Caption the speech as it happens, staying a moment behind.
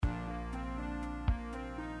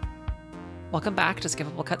Welcome back to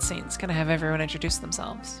Skippable Cutscenes. Can I have everyone introduce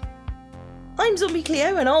themselves? I'm Zombie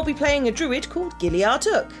Cleo, and I'll be playing a druid called Giliar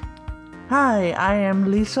Took. Hi, I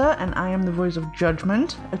am Lisa, and I am the voice of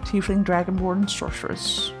Judgment, a tiefling dragonborn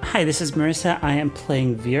sorceress. Hi, this is Marissa. I am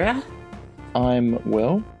playing Vera. I'm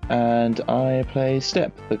Will, and I play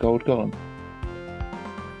Step, the Gold Golem.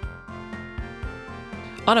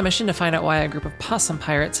 On a mission to find out why a group of possum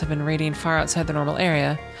pirates have been raiding far outside the normal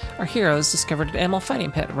area, our heroes discovered an animal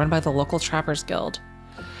fighting pit run by the local Trappers Guild.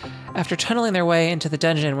 After tunneling their way into the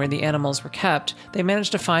dungeon where the animals were kept, they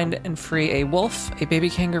managed to find and free a wolf, a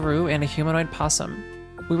baby kangaroo, and a humanoid possum.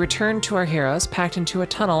 We returned to our heroes, packed into a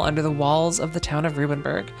tunnel under the walls of the town of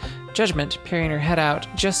Rubenberg, Judgment peering her head out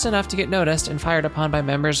just enough to get noticed and fired upon by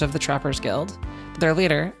members of the Trappers Guild. Their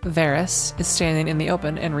leader, Varys, is standing in the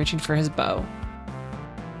open and reaching for his bow.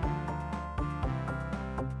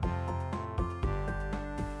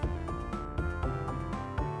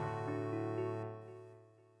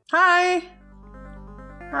 Hi.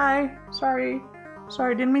 Sorry,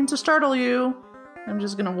 didn't mean to startle you. I'm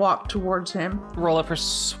just gonna walk towards him. Roll a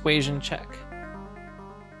persuasion check.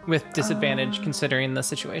 With disadvantage, considering the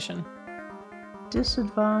situation.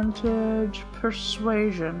 Disadvantage,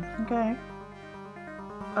 persuasion. Okay.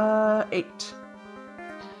 8.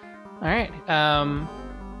 Alright,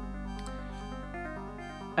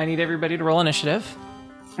 I need everybody to roll initiative.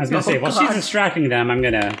 I was going to say, while she's distracting them, I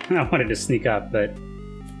wanted to sneak up, but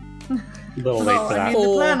a little late for that. I mean,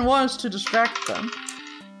 the plan was to distract them.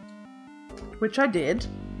 Which I did.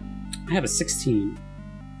 I have a 16.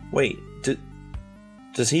 Wait,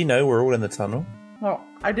 does he know we're all in the tunnel? Well,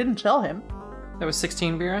 I didn't tell him. That was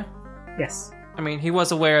 16, Vera? Yes. I mean, he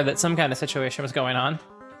was aware that some kind of situation was going on.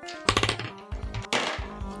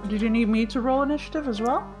 Did you need me to roll initiative as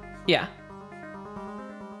well? Yeah.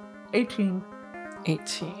 18.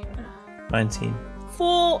 18. 19.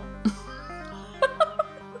 4.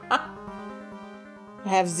 I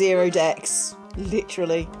have 0 dex.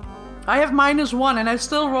 Literally. I have -1 and I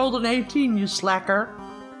still rolled an 18, you slacker.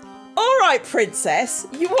 Alright, princess.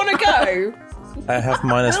 You want to go? I have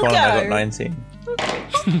 -1 and I got 19.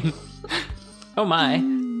 Oh my.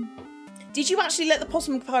 Did you actually let the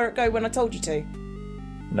possum pirate go when I told you to?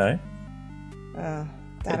 No? Oh,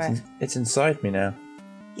 damn it. It's inside me now.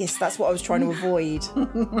 Yes, that's what I was trying to avoid.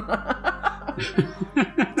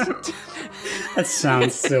 That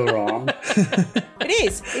sounds so wrong. It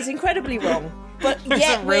is. It's incredibly wrong. But There's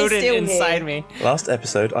yet a we're rodent still inside here. me. Last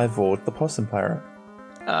episode, I vored the possum pirate.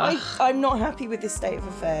 I'm not happy with this state of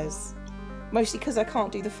affairs. Mostly because I can't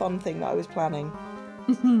do the fun thing that I was planning.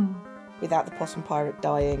 Without the possum pirate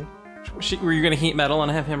dying. Were you going to heat metal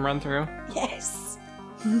and have him run through? Yes.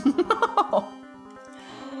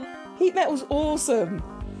 Heat metal's awesome.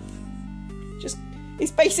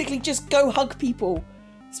 It's basically just go hug people.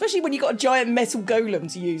 Especially when you got a giant metal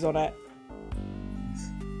golem to use on it.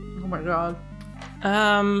 Oh my god.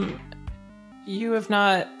 You have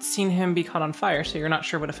not seen him be caught on fire, so you're not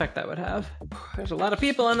sure what effect that would have. There's a lot of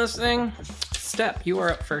people in this thing. Step, you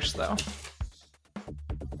are up first, though.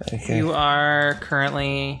 Okay. You are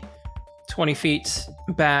currently 20 feet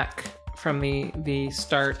back from the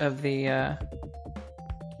start of the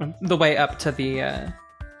way up to the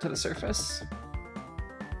surface.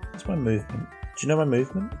 What's my movement? Do you know my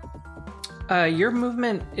movement? Your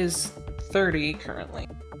movement is 30 currently.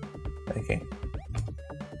 Okay.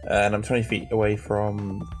 And I'm 20 feet away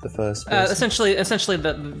from the first person. Essentially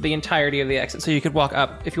the entirety of the exit. So you could walk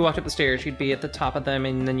up. If you walked up the stairs, you'd be at the top of them,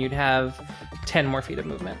 and then you'd have 10 more feet of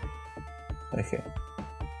movement. Okay.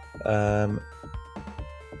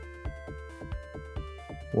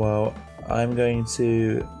 Well, I'm going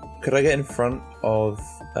to... Could I get in front of...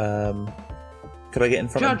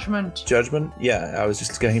 Judgment. Judgment? Yeah, I was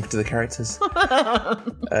just going to the characters.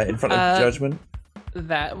 In front of Judgment?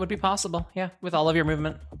 That would be possible, yeah, with all of your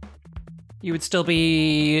movement. You would still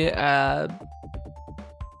be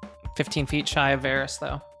 15 feet shy of Varys,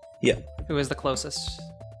 though. Yeah. Who is the closest.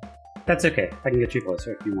 That's okay. I can get you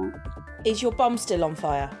closer if you want. Is your bum still on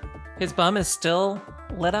fire? His bum is still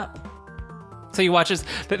lit up. So you watch as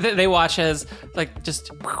they watch as like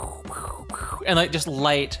just and like just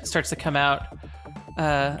light starts to come out.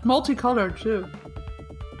 Multicolored too.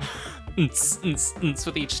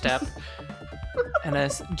 With each step, and a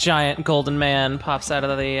giant golden man pops out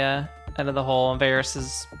of the hole, and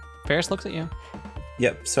Varys looks at you.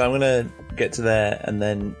 Yep. So I'm gonna get to there and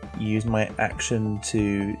then use my action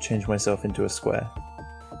to change myself into a square.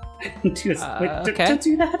 Okay. Don't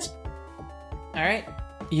do that. All right.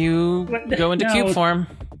 You go into cube form.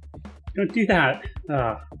 Don't do that.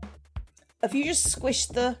 Have you just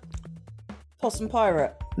squished the possum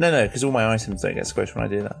pirate? No, because all my items don't get squished when I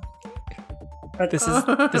do that. This is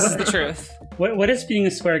the truth. What does being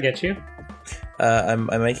a square get you? I'm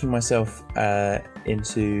making myself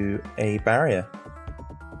into a barrier.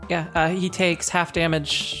 Yeah, he takes half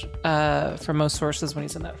damage from most sources when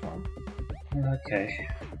he's in that form. Okay.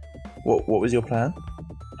 What was your plan?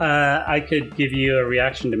 I could give you a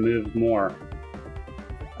reaction to move more.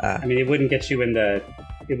 I mean, it wouldn't get you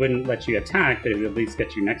it wouldn't let you attack, but it would at least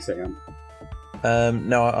get you next to him.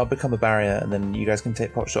 No, I'll become a barrier, and then you guys can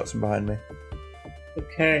take pot shots from behind me.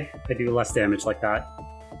 Okay, I do less damage like that.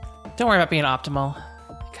 Don't worry about being optimal.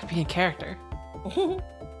 You gotta be in character.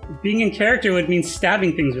 Being in character would mean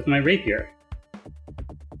stabbing things with my rapier.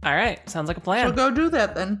 All right, sounds like a So plan. go do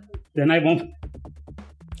that then. Then I won't.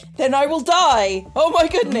 Then I will die. Oh my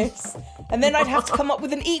goodness. And then I'd have to come up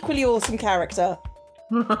with an equally awesome character.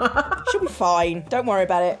 She'll be fine. Don't worry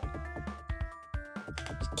about it.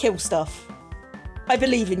 Just kill stuff. I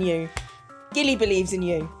believe in you. Gilly believes in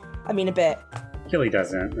you. I mean, a bit. Gilly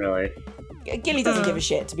doesn't, really. Gilly doesn't give a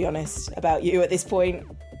shit, to be honest, about you at this point.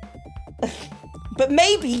 But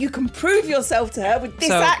maybe you can prove yourself to her with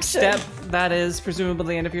this action. Step, that is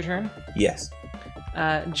presumably the end of your turn. Yes.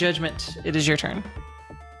 Judgment, it is your turn.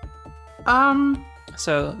 Um,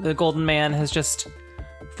 So the golden man has just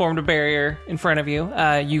formed a barrier in front of you.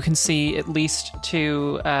 You can see at least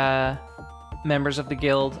 2 members of the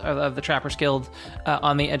guild, of the Trappers Guild,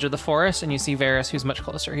 on the edge of the forest, and you see Varys, who's much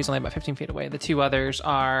closer. He's only about 15 feet away. The 2 others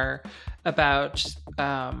are about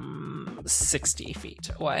 60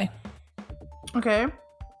 feet away. okay.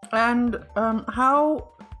 And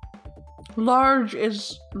how large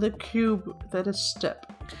is the cube that is Step?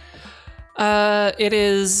 It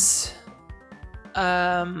is...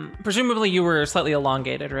 presumably you were slightly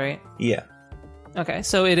elongated, right? Yeah. Okay,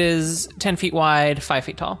 so it is 10 feet wide, 5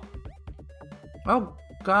 feet tall. Oh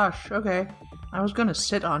gosh, okay. I was gonna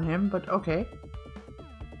sit on him, but okay.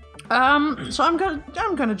 So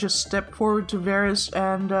I'm gonna just step forward to Varys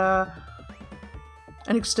and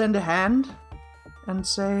extend a hand and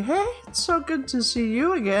say, "Hey, it's so good to see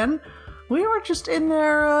you again. We were just in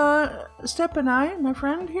there, Step and I, my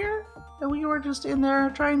friend here, and we were just in there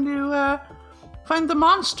trying to find the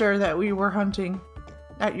monster that we were hunting,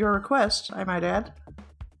 at your request, I might add."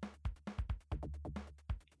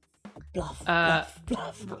 Bluff, Uh,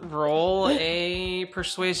 bluff, bluff. Roll a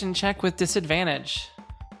persuasion check with disadvantage.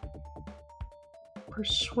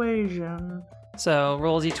 Persuasion. So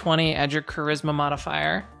roll a d20, add your charisma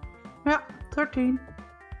modifier. Yeah, 13.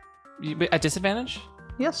 At disadvantage?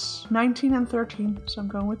 Yes, 19 and 13, so I'm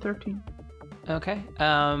going with 13. Okay.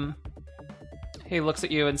 He looks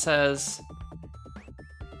at you and says,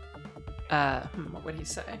 what would he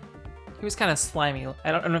say? He was kind of slimy.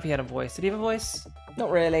 I don't know if he had a voice. Did he have a voice?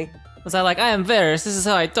 Not really. Was I like, I am Varys, this is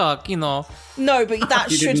how I talk, you know? No, but that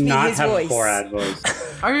You should did be not his have voice. a Borat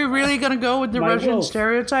voice. Are you really gonna go with the My Russian wolf.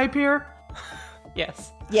 stereotype here?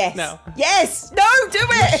 Yes. Yes. No. Yes. No, do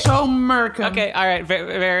it. So Merkin. Okay, alright,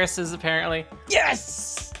 Varys is apparently...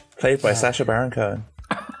 Yes. Played by Sacha Baron Cohen.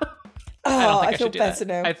 I Oh, don't think I I feel should do better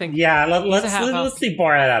that. now. I think... Yeah, a let's half elf. let's leave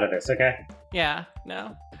Borat out of this, okay? Yeah,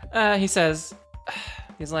 no. He says,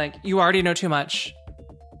 he's like, you already know too much.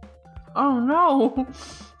 Oh no.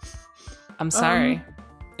 I'm sorry.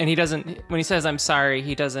 And he doesn't, when he says I'm sorry,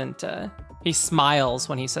 he doesn't, he smiles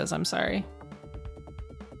when he says I'm sorry.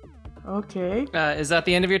 Okay. Is that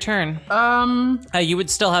the end of your turn? You would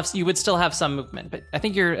still have some movement, but I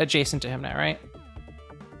think you're adjacent to him now, right?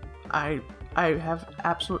 I have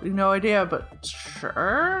absolutely no idea, but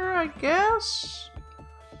sure, I guess.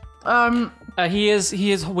 He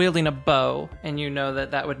is wielding a bow, and you know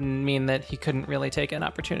that would mean that he couldn't really take an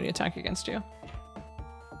opportunity attack against you.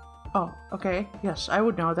 Oh, okay. Yes, I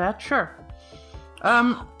would know that. Sure.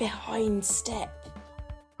 Behind Step.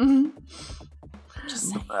 Mhm. Just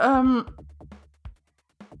saying.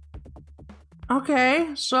 Okay,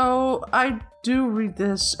 so I do read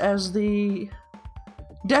this as the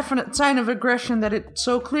definite sign of aggression that it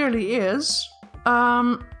so clearly is.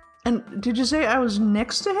 And did you say I was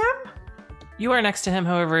next to him? You are next to him,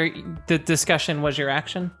 however, the discussion was your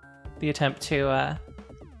action. The attempt to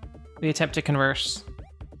converse,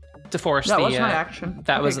 to force That the. was my action.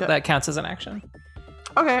 That Okay, was good. that counts as an action.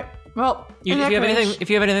 Okay, well, If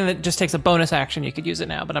you have anything that just takes a bonus action, you could use it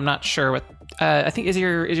now. But I'm not sure what. I think is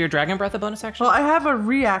your dragon breath a bonus action? well, I have a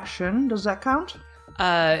reaction. Does that count?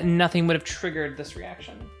 Nothing would have triggered this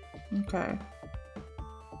reaction. Okay.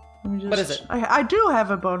 Let me just, What is it? I do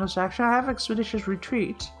have a bonus action. I have Expeditious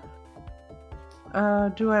Retreat.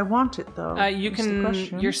 Do I want it though? You is the can.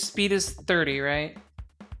 question. Your speed is 30, right?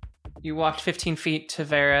 You walked 15 feet to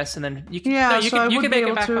Varys, and then you can. Yeah, no, you so I can would make be it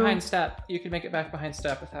able back to- behind Step. You can make it back behind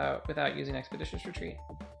Step without using Expeditious Retreat.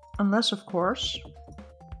 Unless, of course.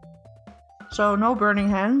 So, no burning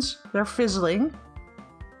hands. They're fizzling.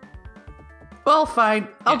 Well, fine.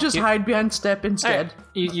 I'll just hide behind Step instead.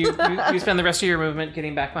 Right. You spend the rest of your movement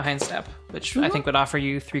getting back behind Step, which I think would offer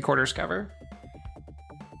you 3/4 cover.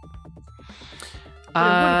 It would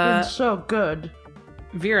have been so good.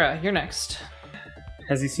 Vera, you're next.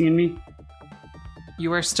 Has he seen me?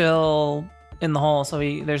 You are still in the hole, so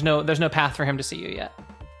there's no path for him to see you yet.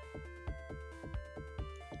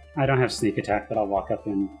 I don't have sneak attack, but I'll walk up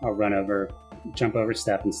and I'll run over, jump over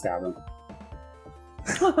Step and stab him.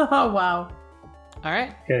 Oh, wow. All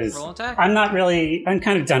right. Because Roll attack. I'm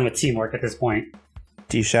kind of done with teamwork at this point.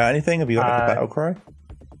 Do you shout anything? Have you got like a battle cry?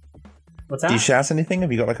 What's that? Do you shout anything?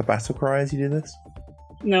 Have you got like a battle cry as you do this?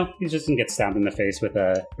 No, he's just gonna get stabbed in the face with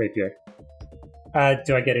a rapier.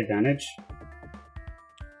 Do I get advantage?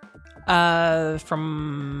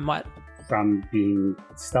 From what? From being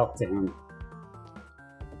stealth to him.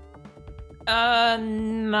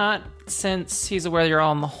 Not since he's aware you're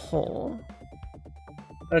all in the hole.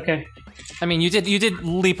 Okay. I mean, you did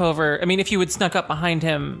leap over. I mean, if you had snuck up behind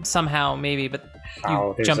him somehow, maybe, but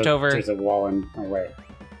you jumped over. There's a wall in my way.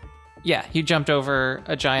 Yeah, you jumped over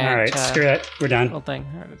a giant. All right, screw it. We're done. Little thing.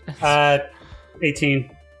 18.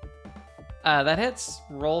 That hits.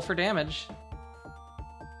 Roll for damage.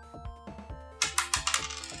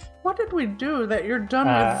 What did we do that you're done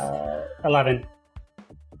 11.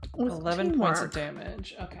 with 11 teamwork? points of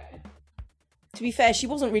damage. Okay. To be fair, she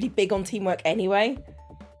wasn't really big on teamwork anyway.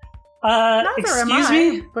 Neither Excuse am I,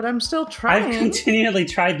 me? but I'm still trying. I've continually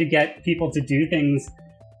tried to get people to do things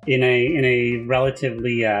in a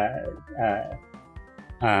relatively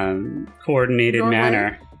coordinated Your way?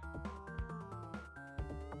 manner.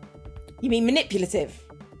 You mean manipulative?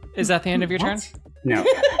 Is that the end of your turn? What? No.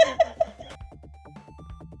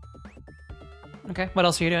 Okay. What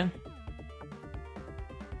else are you doing?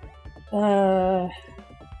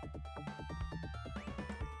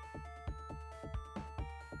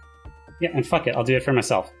 Yeah, and fuck it, I'll do it for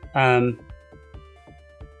myself.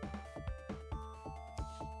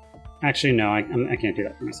 Actually, no, I can't do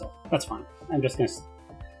that for myself. That's fine. I'm just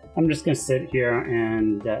gonna sit here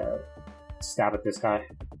and stab at this guy.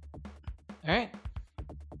 All right.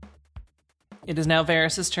 It is now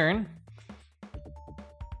Varys' turn.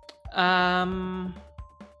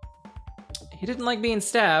 He didn't like being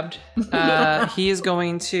stabbed. He is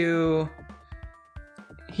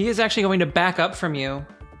actually going to back up from you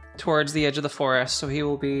towards the edge of the forest. So he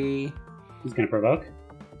will be. He's gonna provoke.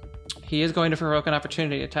 He is going to provoke an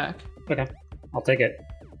opportunity attack. Okay, I'll take it.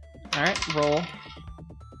 All right, roll.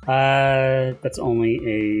 That's only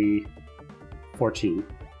a 14.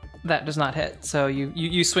 That does not hit. So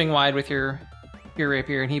you swing wide with your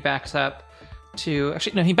rapier, and he backs up to.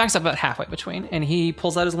 Actually, no, he backs up about halfway between, and he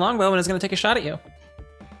pulls out his longbow and is going to take a shot at you.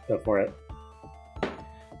 Go for it.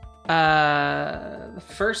 The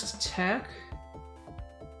first attack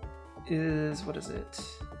is, what is it?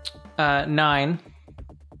 9.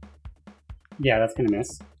 Yeah, that's gonna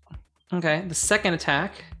miss. Okay. The second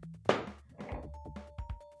attack,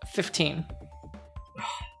 15.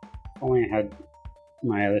 Only I had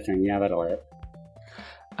my other thing. Yeah, that'll hit.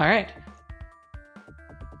 All right.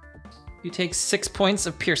 You take 6 points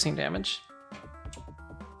of piercing damage.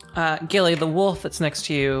 Gilly, the wolf that's next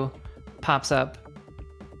to you, pops up,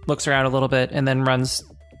 looks around a little bit, and then runs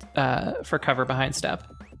for cover behind Step.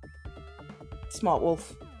 Smart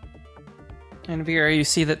wolf. And Vera, you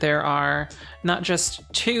see that there are not just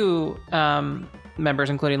 2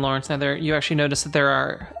 members, including Lawrence. Now, you actually notice that there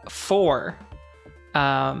are 4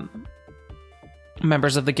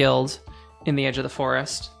 members of the guild in the edge of the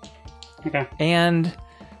forest. Okay. And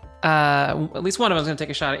at least one of them is going to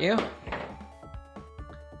take a shot at you.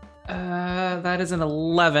 That is an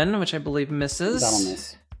 11, which I believe misses. That'll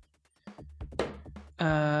miss.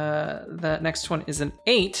 That next one is an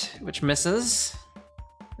 8, which misses.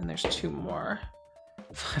 And there's 2 more.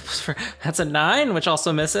 5 plus 4. That's a 9, which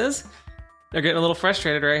also misses. They're getting a little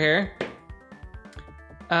frustrated right here.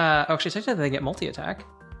 Actually, technically they get multi-attack.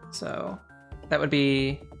 So that would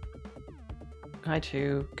be guy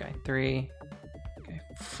 2, guy 3. Okay,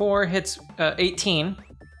 4 hits, 18.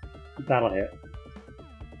 That'll hit.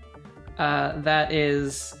 That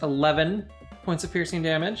is 11 points of piercing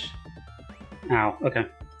damage. Ow. Okay.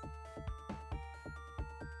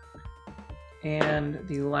 And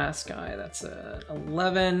the last guy, that's a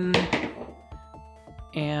 11.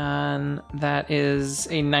 And that is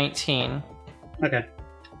a 19. Okay.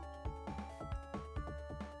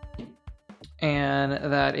 And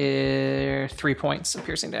that is 3 points of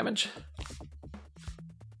piercing damage.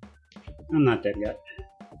 I'm not dead yet,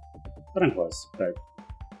 but I'm close. But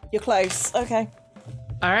You're close. Okay.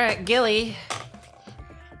 All right, Gilly.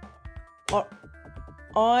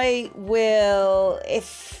 I will,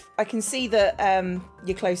 if I can see that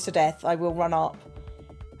you're close to death, I will run up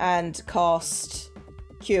and cast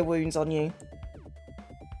Cure Wounds on you.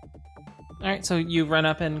 All right, so you run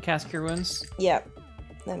up and cast Cure Wounds. Yeah.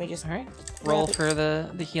 Let me just... All right. Roll for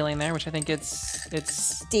the healing there, which I think it's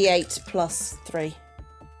D8 plus 3.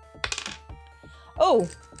 Oh!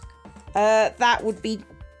 That would be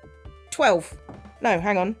 12. No,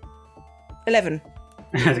 hang on. 11.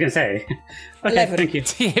 I was gonna say. Okay, 11. thank you.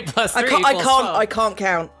 D8 plus 3 I can't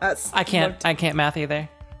count. That's I can't math either.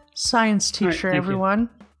 Science teacher, thank you. everyone.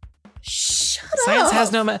 Shut Science up.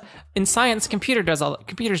 has no math. In science, computers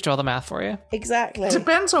do all the math for you. Exactly.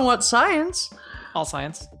 Depends on what science. All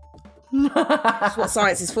science. That's what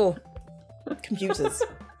science is for. Computers.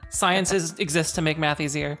 Science exists to make math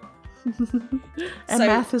easier. And So-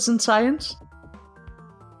 math isn't science.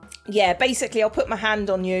 Yeah, basically, I'll put my hand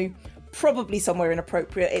on you, probably somewhere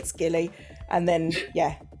inappropriate. It's Gilly, and then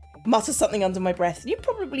mutter something under my breath. You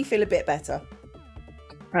probably feel a bit better.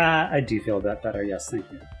 I do feel a bit better. Yes, thank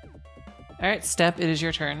you. All right, Step, it is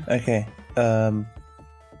your turn. Okay.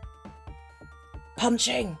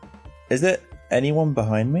 Punching. Is there anyone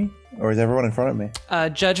behind me, or is everyone in front of me?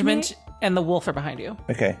 Judgment and the wolf are behind you.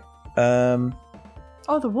 Okay.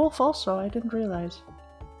 Oh, the wolf also. I didn't realize.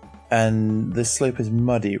 And this slope is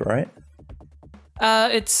muddy, right?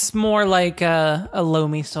 It's more like a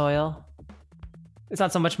loamy soil. It's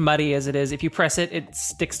not so much muddy as it is. If you press it, it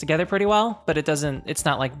sticks together pretty well, but it's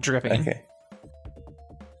not like dripping. Okay.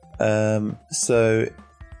 So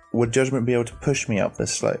would Judgment be able to push me up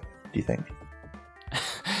this slope, do you think?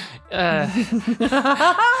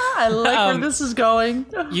 I like where this is going.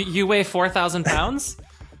 You weigh 4,000 pounds,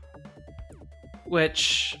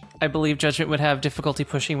 which I believe Judgment would have difficulty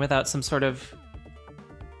pushing without some sort of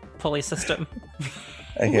pulley system.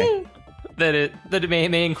 Okay. that it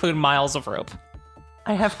may include miles of rope.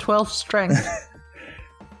 I have 12 strength.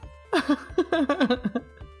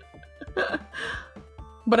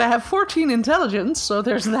 But I have 14 intelligence, so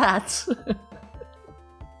there's that.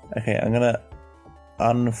 Okay, I'm gonna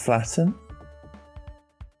unflatten.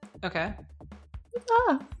 Okay.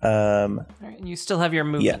 Ah, All right, and you still have your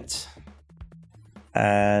movement.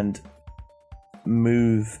 And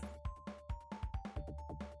move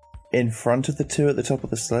in front of the two at the top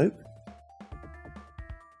of the slope.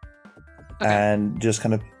 Okay. And just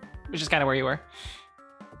kind of Which is kind of where you were.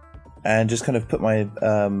 put my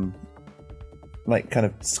kind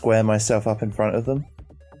of square myself up in front of them,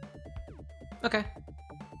 Okay.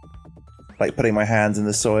 like putting my hands in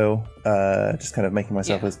the soil, just kind of making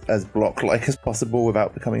myself as block-like as possible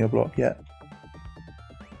without becoming a block yet.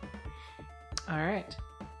 All right.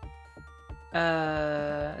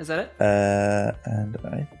 Is that it? And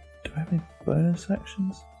do I have any bonus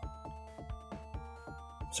actions?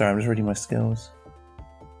 Sorry, I'm just reading my skills.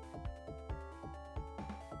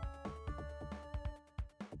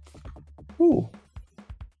 Ooh.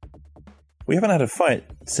 We haven't had a fight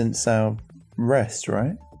since our rest,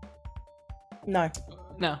 right? No.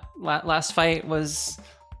 No. Last fight was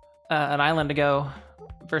an island ago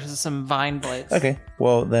versus some vine blades. Okay,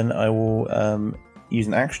 well then I will use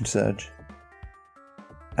an action surge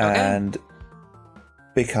and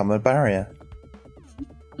become a barrier.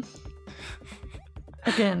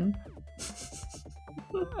 again.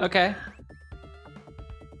 Okay.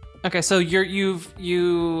 Okay, so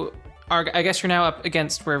you are. I guess you're now up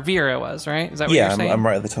against where Vera was, right? Is that what you're saying? I'm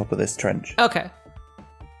right at the top of this trench. Okay.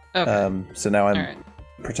 Okay. So now I'm All right.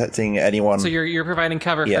 protecting anyone. So you're providing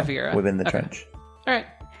cover for Vera within the Okay. trench. All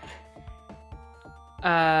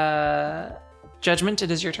right. Judgment.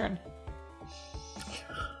 It is your turn.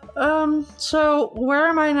 So where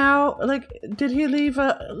am I now? Like, did he leave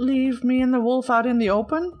me and the wolf out in the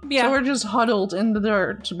open? Yeah. So we're just huddled in the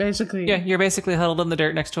dirt, basically. Yeah, you're basically huddled in the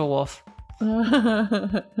dirt next to a wolf.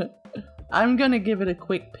 I'm gonna give it a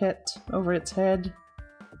quick pet over its head.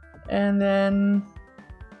 And then...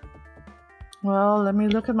 Well, let me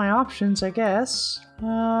look at my options, I guess.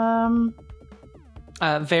 Varys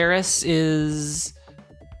is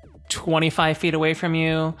 25 feet away from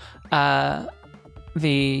you.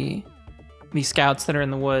 The scouts that are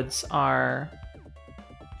in the woods are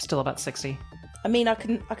still about 60. I mean, I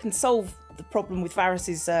can solve the problem with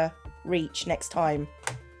Varys's reach next time.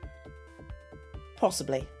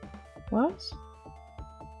 Possibly. What?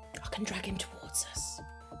 I can drag him towards us.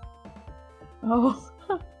 Oh.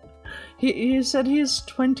 He said he's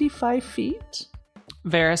 25 feet?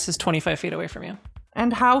 Varys is 25 feet away from you.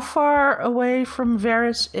 And how far away from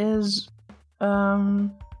Varys is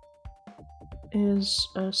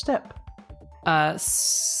Step?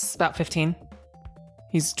 About 15.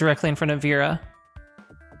 He's directly in front of Vera.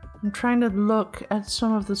 I'm trying to look at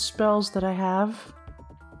some of the spells that I have.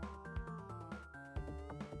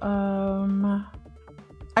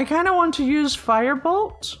 I kind of want to use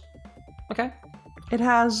Firebolt. Okay. It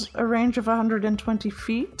has a range of 120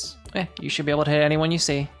 feet. You should be able to hit anyone you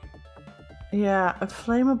see. Yeah, a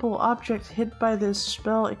flammable object hit by this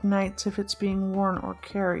spell ignites if it's being worn or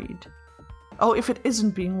carried. Oh, if it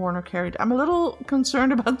isn't being worn or carried. I'm a little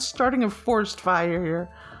concerned about starting a forced fire here.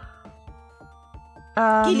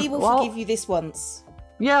 Gilly will forgive you this once.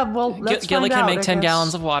 Yeah, well, let's Gilly find can out, make I 10 guess.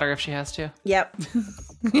 gallons of water if she has to. Yep.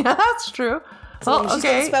 Yeah, that's true. As long as she's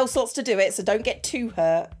got the spell slots to do it, so don't get too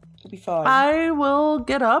hurt. You'll be fine. I will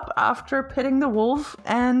get up after pitting the wolf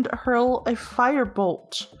and hurl a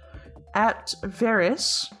firebolt at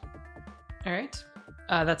Varys. All right.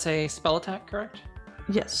 That's a spell attack, correct?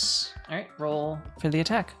 Yes. All right. Roll for the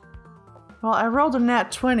attack. Well, I rolled a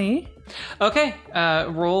nat 20. Okay.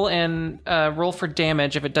 Roll for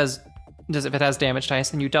damage if it if it has damage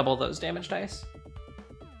dice, and you double those damage dice.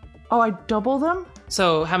 Oh, I double them?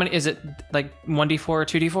 So how many is it? Like 1d4 or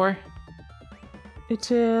 2d4? It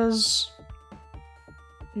is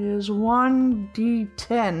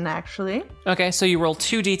 1d10 actually. Okay, so you roll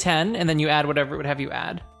 2d10 and then you add whatever it would have you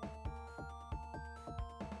add.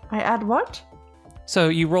 I add what? So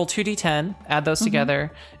you roll 2d10, add those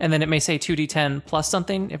together, and then it may say 2d10 plus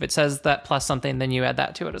something. If it says that plus something, then you add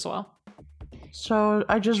that to it as well. So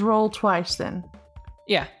I just roll twice then.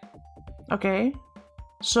 Yeah. Okay.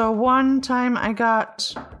 So one time I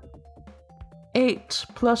got 8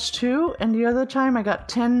 plus 2, and the other time I got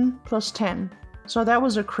 10 plus 10. So that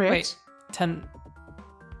was a crit. Wait, 10.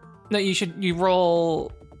 No, you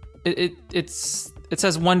roll. It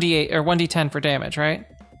says 1d8 or 1d10 for damage, right?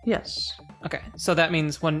 Yes. Okay, so that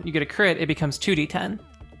means when you get a crit, it becomes 2d10.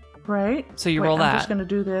 Right. So you Wait, roll that. I'm just gonna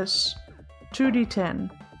do this. 2d10.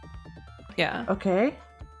 Yeah. Okay.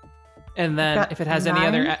 And then Got if it has any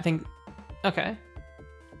other 9. thing. Okay.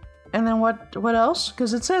 And then what else?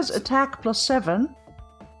 Because it says attack plus 7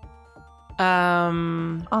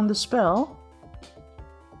 on the spell.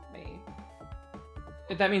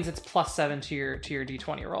 That means it's plus 7 to your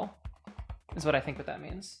d20 roll. Is what I think what that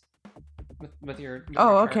means. With your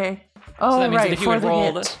Oh, chart. okay. So Oh, that means right, that if you for had the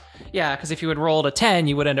rolled, hit. yeah, because if you had rolled a 10,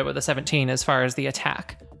 you would end up with a 17 as far as the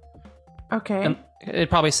attack. Okay. And it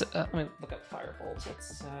probably. Let me look up Firebolt.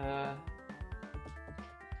 It's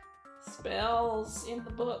spells in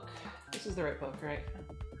the book. This is the right book, right?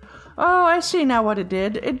 Oh, I see now what it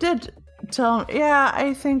did. It did tell. Yeah,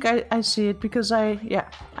 I think I see it because I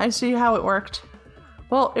see how it worked.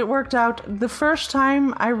 Well, it worked out. The first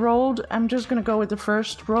time I rolled, I'm just gonna go with the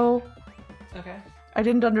first roll. Okay. I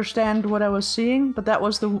didn't understand what I was seeing, but that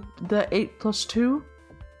was the 8 plus 2.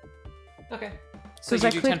 Okay. So 'Cause you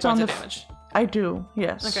I do 10 clicked points on of the damage. I do,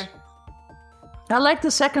 yes. Okay. I like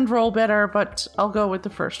the second roll better, but I'll go with the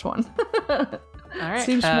first one. All right.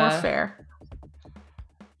 Seems more fair.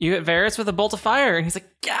 You hit Varys with a bolt of fire, and he's like,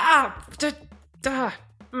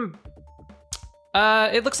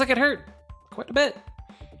 it looks like it hurt quite a bit,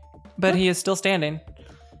 but he is still standing.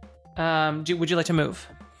 Would you like to move?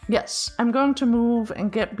 Yes, I'm going to move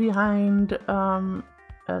and get behind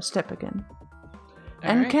Step again.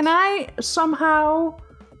 And right. can I somehow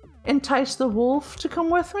entice the wolf to come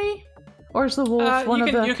with me? Or is the wolf one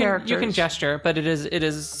of the characters? You can gesture, but it is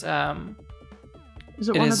Is it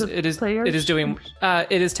it one is of the it is players? it is doing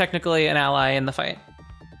it is technically an ally in the fight.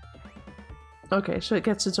 Okay, so it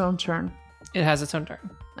gets its own turn. It has its own turn.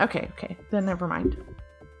 Okay, then never mind.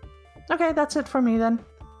 Okay, that's it for me then.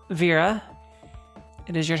 Vera,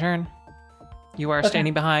 it is your turn. You are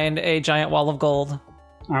standing behind a giant wall of gold.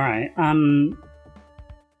 All right.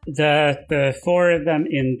 The four of them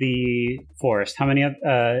in the forest. How many of?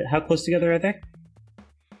 How close together are they?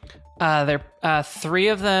 They're 3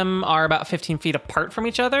 of them are about 15 feet apart from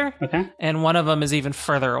each other, Okay. and one of them is even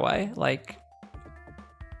further away, like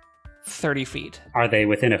 30 feet. Are they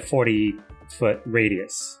within a 40-foot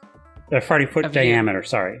radius? A 40-foot Of you. diameter.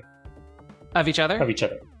 Sorry, Of each other? of each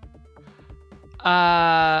other.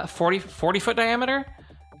 40 foot diameter?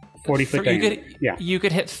 40-foot diameter. Yeah. You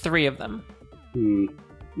could hit 3 of them.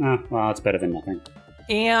 Well, it's better than nothing.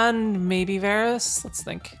 And maybe Varys? Let's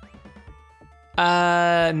think.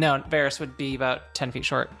 No, Varys would be about 10 feet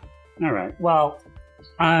short. All right. Well,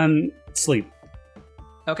 sleep.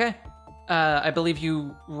 Okay. I believe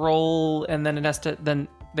you roll and then it has to, then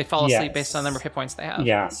they fall asleep Yes. based on the number of hit points they have.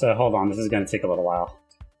 Yeah. So hold on. This is going to take a little while.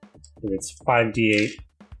 It's 5d8,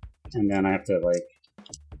 and then I have to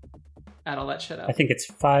Add all that shit up. I think it's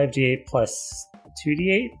 5d8 plus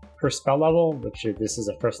 2d8 per spell level, which this is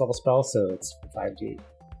a first level spell, so it's 5d8.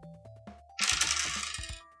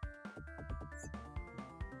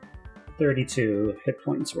 32 hit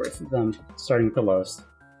points worth of them, starting with the lowest.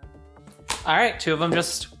 All right, 2 of them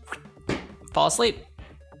just fall asleep.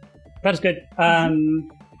 That is good. How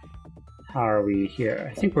are we here?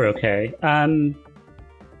 I think we're okay. I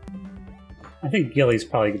think Gilly's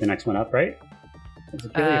probably the next one up, right? Is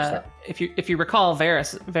it Gilly or Steph? If you recall,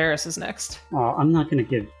 Varys is next. Oh, I'm not going to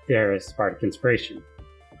give Varys Bardic Inspiration.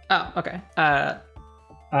 Oh, okay.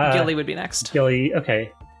 Gilly would be next. Gilly,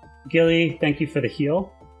 okay. Gilly, thank you for the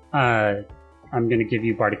heal. I'm going to give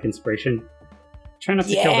you Bardic Inspiration. Try not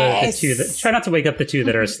to kill the two. Try not to wake up the 2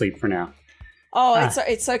 that are asleep for now. Oh,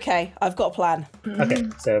 it's okay. I've got a plan. Okay,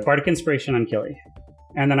 so Bardic Inspiration on Gilly.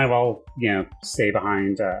 And then I will, stay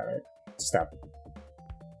behind Step.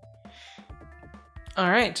 All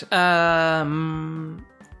right.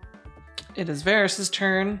 It is Varys'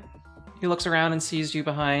 turn. He looks around and sees you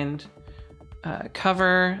behind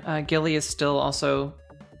cover. Gilly is still also...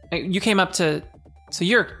 You came up to... So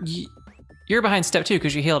you're behind Step 2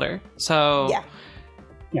 because you healed her. So... Yeah.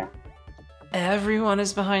 Everyone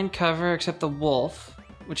is behind cover except the wolf,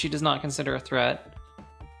 which he does not consider a threat.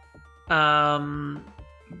 But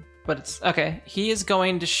it's... Okay, he is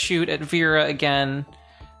going to shoot at Vera again.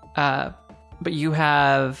 But you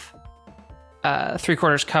have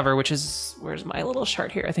 3/4 cover, which is... Where's my little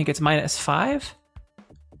chart here? I think it's -5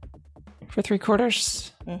 for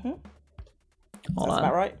 3/4. Mm-hmm. Hold That's on.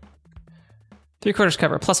 about right. 3/4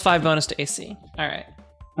 cover, +5 bonus to AC. All right.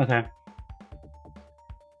 Okay.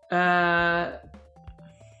 Do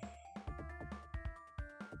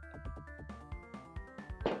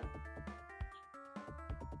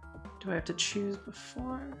I have to choose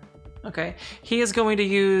before? Okay. He is going to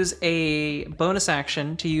use a bonus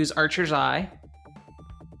action to use Archer's Eye,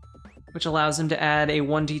 which allows him to add a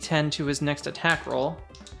 1d10 to his next attack roll.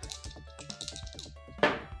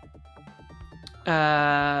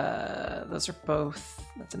 Those are both...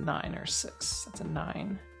 That's a 9 or 6. That's a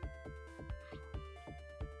 9.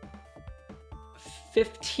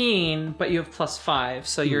 15, but you have +5,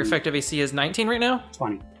 so your effective AC is 19 right now?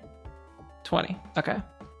 20. 20, okay.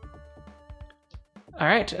 All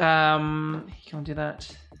right, you can do that.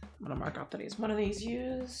 I'm gonna mark off that he's one of these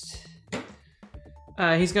used.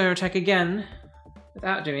 He's going to attack again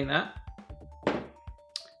without doing that.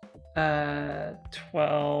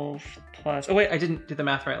 12 plus... Oh wait, I didn't do the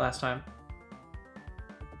math right last time.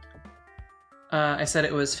 I said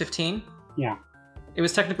it was 15? Yeah. It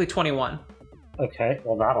was technically 21. Okay,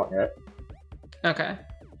 well that'll hit. Okay.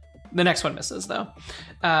 The next one misses, though.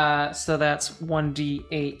 So that's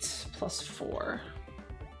 1d8 plus 4.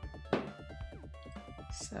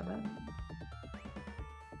 7.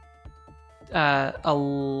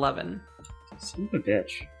 11. Son of a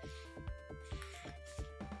bitch.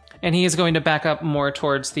 And he is going to back up more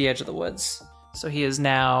towards the edge of the woods. So he is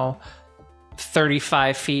now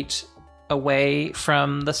 35 feet away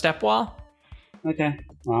from the step wall. Okay.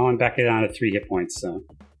 Well, I'm back down to 3 hit points, so...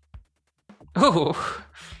 Ooh.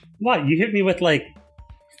 What? You hit me with,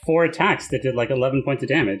 4 attacks that did, 11 points of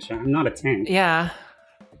damage. I'm not a tank. Yeah.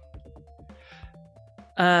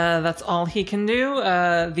 That's all he can do.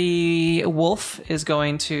 The wolf is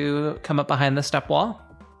going to come up behind the step wall.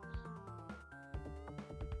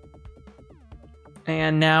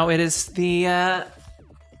 And now it is the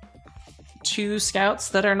 2 scouts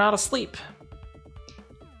that are not asleep.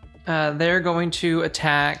 They're going to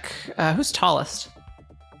attack... who's tallest?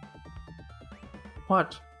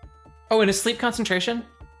 What? Oh, and is sleep concentration?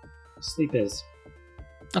 Sleep is.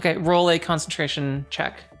 Okay, roll a concentration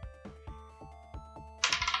check.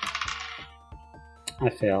 I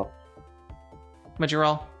fail. What'd you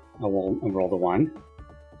roll? I roll the 1.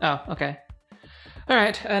 Oh, okay. All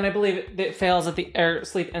right, and I believe it fails at the...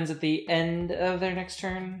 sleep ends at the end of their next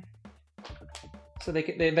turn. So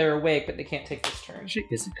they're awake, but they can't take this turn. Actually,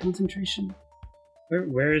 is it concentration?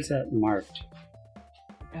 Where is that marked?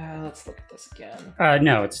 Let's look at this again.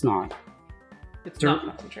 No, it's not. It's not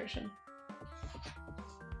concentration.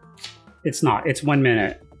 It's not. It's 1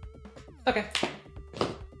 minute. Okay. All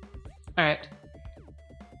right.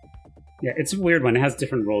 Yeah, it's a weird one. It has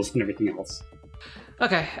different rules than everything else.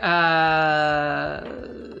 Okay.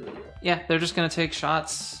 Yeah, they're just gonna take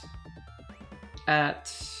shots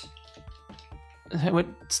at... What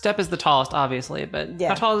Step is the tallest, obviously, but Yeah.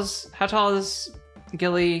 how tall is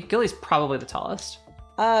Gilly? Gilly's probably the tallest.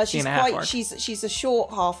 She's and a half quite. orc. She's a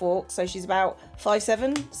short half orc, so she's about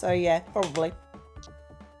 5'7". So yeah, probably.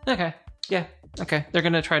 Okay. Yeah. Okay. They're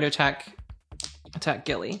gonna try to attack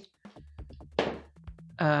Gilly.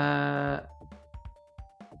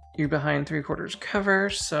 You're behind 3/4 cover,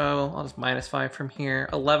 so I'll just -5 from here.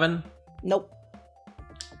 11. Nope.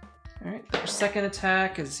 All right. Their second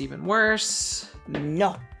attack is even worse.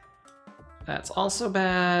 No. That's also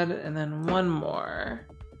bad. And then one more.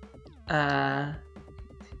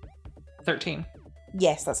 13.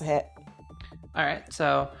 Yes, that's a hit. All right,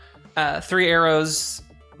 so 3 arrows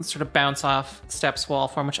sort of bounce off Step's wall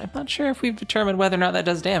form, which I'm not sure if we've determined whether or not that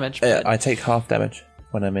does damage. But... I take half damage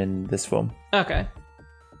when I'm in this form. Okay.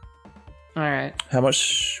 All right. How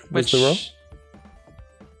much was the roll?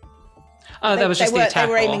 Oh, that was just the attack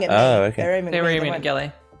They were aiming at me. Oh, okay. They were aiming at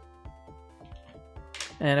Gilly.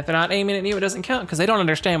 And if they're not aiming at you, it doesn't count because they don't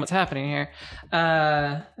understand what's happening here.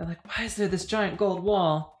 They're like, why is there this giant gold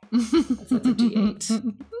wall? That's a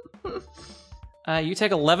D8. You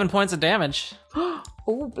take 11 points of damage.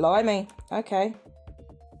 Oh, blimey. Okay.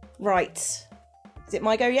 Right. Is it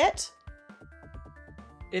my go yet?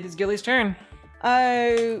 It is Gilly's turn.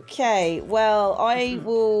 Okay. Well, I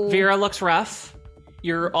will... Vera looks rough.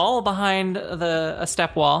 You're all behind a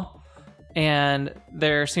step wall. And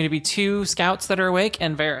there seem to be 2 scouts that are awake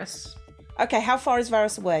and Varys. Okay, how far is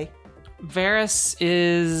Varys away? Varys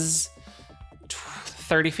is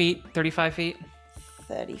 30 feet, 35 feet.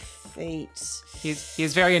 30 feet.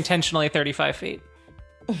 He's very intentionally 35 feet.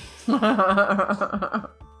 That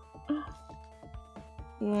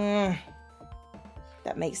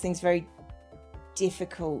makes things very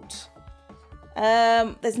difficult.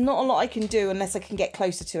 There's not a lot I can do unless I can get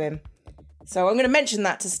closer to him. So I'm going to mention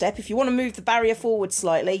that to Step. If you want to move the barrier forward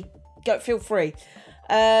slightly, feel free.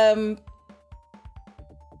 I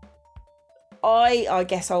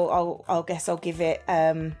guess I'll give it.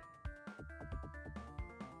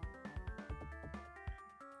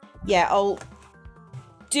 I'll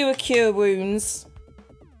do a cure wounds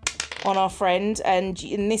on our friend, and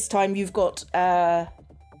this time you've got 10.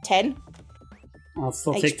 I'll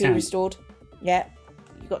still HP take 10. restored. Yeah,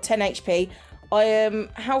 you've got 10 HP.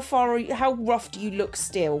 How rough do you look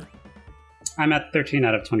still? I'm at 13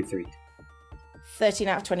 out of 23. 13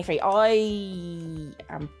 out of 23. I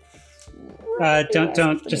am.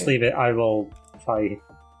 Don't just leave it. I will probably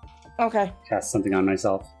cast something on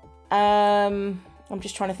myself. I'm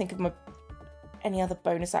just trying to think of any other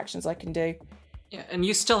bonus actions I can do. Yeah, and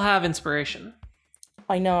you still have inspiration.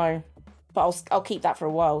 I know, but I'll keep that for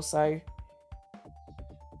a while. So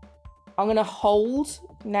I'm gonna hold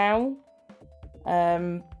now.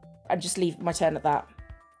 And just leave my turn at that.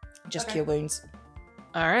 Just cure wounds.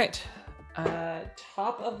 All right.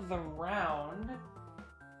 Top of the round.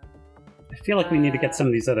 I feel like we need to get some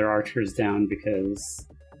of these other archers down because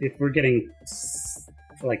if we're getting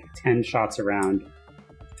like 10 shots around,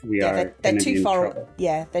 they're too far. Trouble.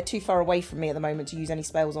 Yeah, they're too far away from me at the moment to use any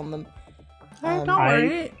spells on them. Don't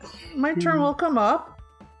worry, my turn will come up.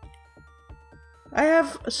 I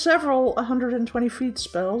have several 120 feet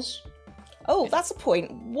spells. Oh, that's a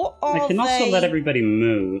point. What are they? I can also let everybody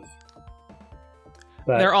move.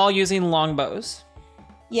 But... They're all using longbows.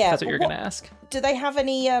 Yeah. That's what you're going to ask. Do they have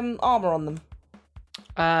any armor on them?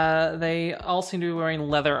 They all seem to be wearing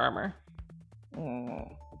leather armor.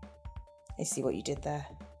 I see what you did there.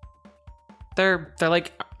 They're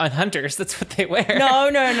like hunters. That's what they wear. No.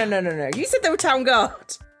 You said they were town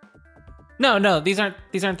guard. No. These aren't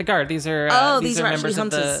the guard. These are members of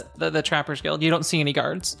the Trappers Guild. You don't see any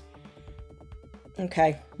guards.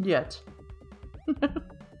 Okay. Yet. All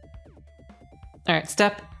right,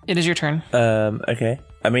 Step. It is your turn. Okay.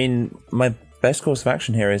 I mean, my best course of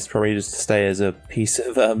action here is probably just to stay as a piece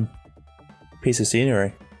of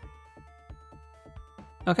scenery.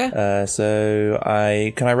 Okay. So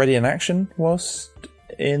can I ready an action whilst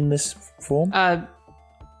in this form?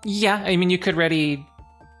 Yeah. I mean, you could ready.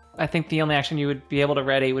 I think the only action you would be able to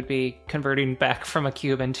ready would be converting back from a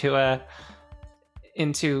cube into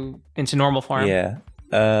normal form. Yeah.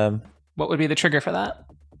 What would be the trigger for that?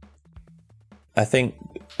 I think.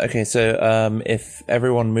 Okay, so if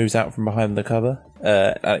everyone moves out from behind the cover,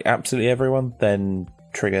 absolutely everyone, then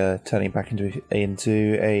trigger turning back into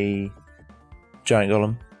a giant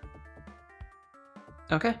golem.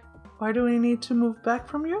 Okay. Why do we need to move back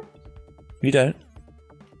from you? You don't.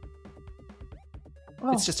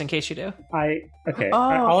 Oh. It's just in case you do.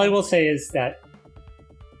 All I will say is that.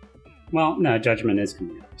 Well, no, Judgment is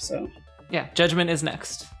coming up, so. Yeah, Judgment is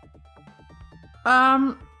next.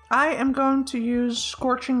 I am going to use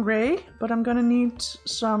Scorching Ray, but I'm going to need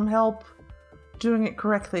some help doing it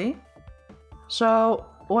correctly. So,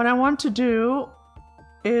 what I want to do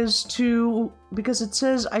is because it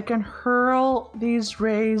says I can hurl these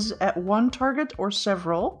rays at one target or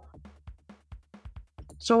several.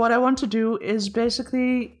 So what I want to do is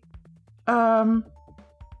basically, what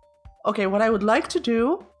I would like to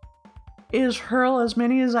do is hurl as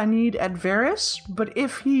many as I need at Varys, but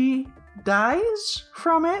if he dies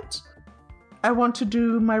from it, I want to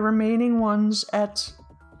do my remaining ones at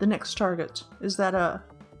the next target. Is that a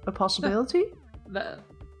possibility? That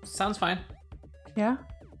sounds fine. Yeah.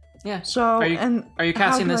 Yeah. So Are you how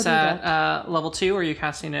casting do I this do at that? level 2, or are you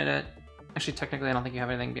casting it at... Actually, technically, I don't think you have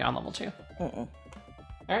anything beyond level 2. Mm-mm. All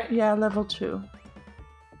right. Yeah, level 2.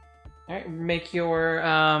 All right. Make your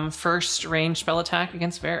first ranged spell attack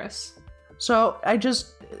against Varus. So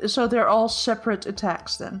so they're all separate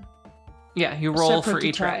attacks then. Yeah, you roll Separate for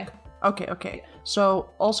each ray. attack. Okay. So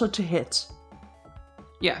also to hit.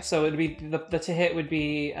 Yeah, so it'd be the to hit would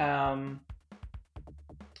be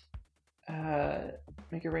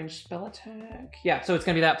make a ranged spell attack. Yeah, so it's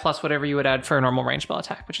gonna be that plus whatever you would add for a normal ranged spell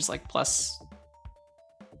attack, which is like plus.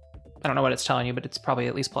 I don't know what it's telling you, but it's probably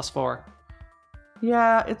at least plus 4.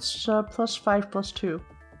 Yeah, it's +5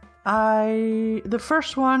 +2. The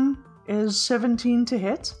first one is 17 to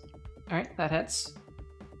hit. All right, that hits.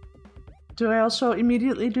 Do I also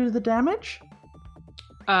immediately do the damage?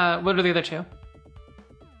 What are the other 2?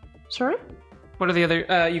 Sorry? What are the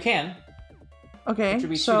other? You can. Okay, Which would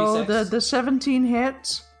be so 2d6. the 17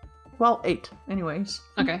 hits. Well, 8, anyways.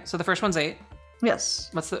 Okay, so the first one's 8. Yes.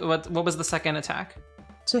 What was the second attack?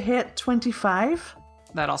 To hit 25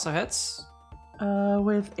 That also hits.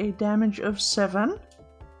 with a damage of 7.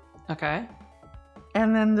 Okay.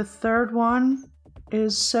 And then the third one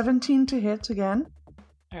is 17 to hit again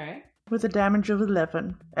All right. with a damage of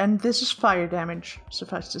 11. And this is fire damage,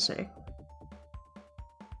 suffice to say.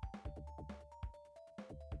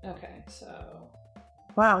 Okay, so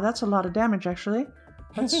Wow, that's a lot of damage, actually.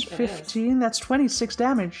 That's It 15. That's 26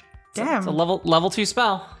 damage. Damn. it's a level 2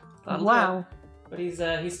 spell. That'll do Wow. it. But he's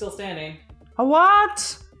still standing. A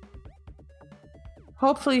what?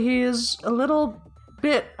 Hopefully he is a little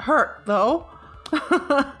bit hurt, though.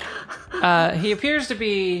 He appears to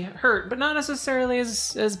be hurt, but not necessarily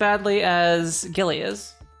as badly as Gilly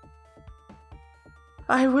is.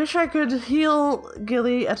 I wish I could heal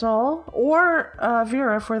Gilly at all, or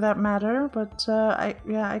Vera for that matter, but I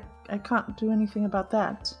can't do anything about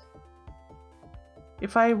that.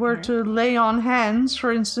 If I were to lay on hands,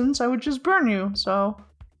 for instance, I would just burn you, so...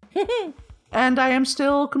 And I am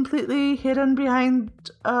still completely hidden behind,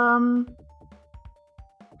 Well,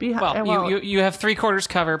 you have 3/4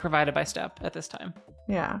 cover provided by Step at this time.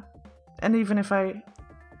 Yeah. And even if I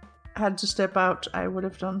had to step out, I would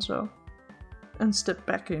have done so. And step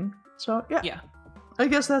back in. So, yeah. Yeah. I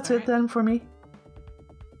guess that's All it right. then for me.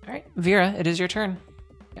 All right, Vera, it is your turn.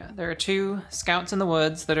 Yeah, there are 2 scouts in the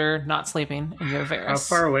woods that are not sleeping, and you have Varus.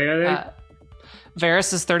 How far away are they?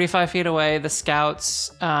 Varus is 35 feet away. The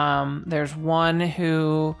scouts, there's one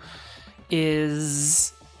who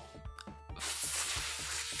is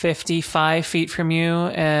 55 feet from you,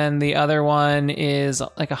 and the other one is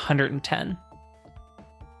like 110.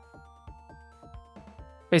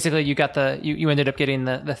 Basically, you got you ended up getting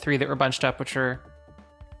the 3 that were bunched up, which are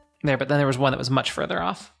there, but then there was one that was much further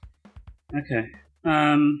off. Okay.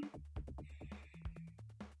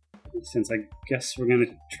 Since I guess we're gonna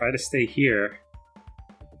try to stay here.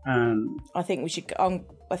 I think we should.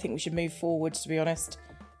 I think we should move forwards. To be honest.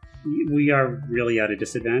 We are really at a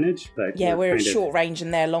disadvantage, but Yeah, we're at kind of- short range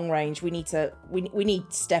and they're long range. We need to. We need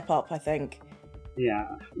to step up. I think. Yeah,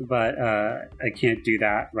 but I can't do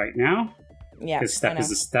that right now Yeah. because step I is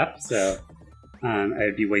know. a step, so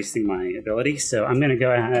I'd be wasting my ability. So I'm gonna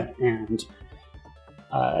go ahead and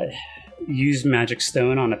use Magic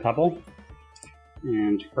Stone on a pebble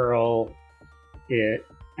and hurl it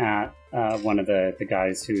at one of the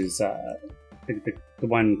guys who's the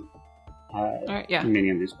one All right, yeah.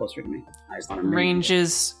 minion who's closer to me. I just want to Range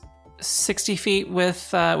is 60 feet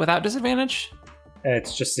without disadvantage.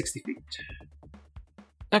 It's just 60 feet.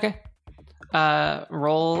 Okay.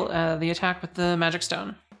 Roll the attack with the magic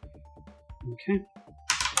stone. Okay.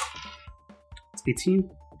 It's 18.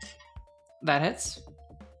 That hits.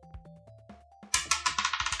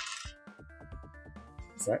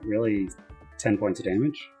 Is that really 10 points of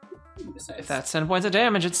damage? If that's 10 points of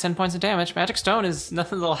damage, it's 10 points of damage. Magic stone is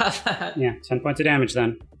nothing to laugh at. Yeah, 10 points of damage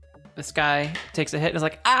then. This guy takes a hit and is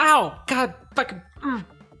like, ow! God, fucking.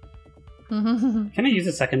 Can I use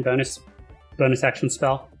a second bonus action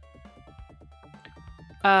spell?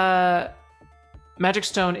 Magic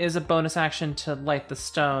stone is a bonus action to light the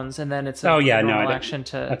stones, and then it's a Oh, yeah, no, I normal don't- action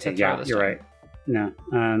to Okay, throw yeah, the you're stone. right. No,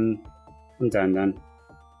 I'm done then.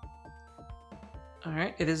 All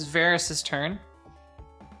right, it is Varus's turn.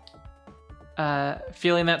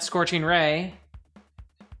 Feeling that scorching ray,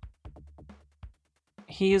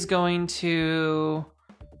 he is going to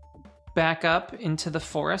back up into the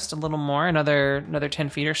forest a little more, another 10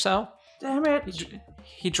 feet or so. Damn it.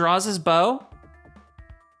 He draws his bow,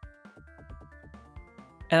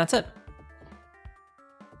 and that's it.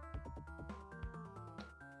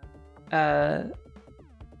 the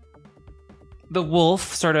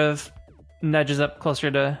wolf sort of nudges up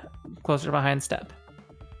closer behind Step.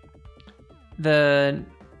 Let's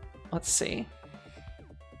see.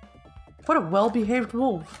 What a well-behaved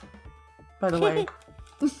wolf, by the way.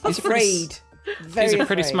 Afraid. These are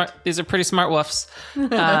pretty smart. These are pretty smart wolves.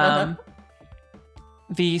 The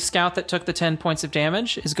scout that took the 10 points of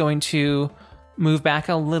damage is going to move back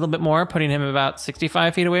a little bit more, putting him about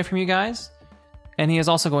 65 feet away from you guys. And he is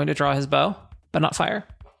also going to draw his bow, but not fire.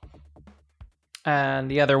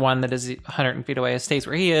 And the other one that is 100 feet away stays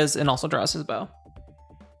where he is and also draws his bow.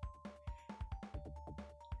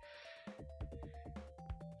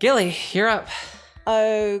 Gilly, you're up.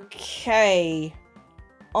 Okay.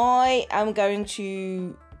 I am going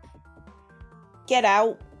to get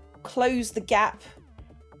out, close the gap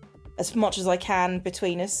as much as I can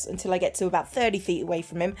between us until I get to about 30 feet away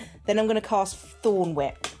from him. Then I'm going to cast Thorn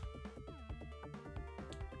Whip.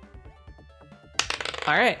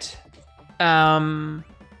 All right.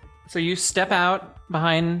 So you step out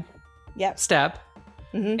behind Step.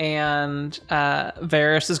 Mm-hmm. And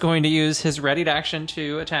Varys is going to use his readied action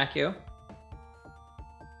to attack you.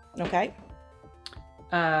 Okay.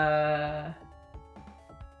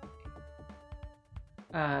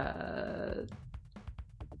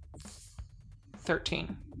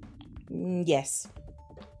 13. Yes.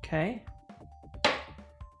 Okay.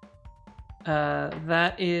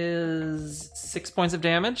 That is 6 points of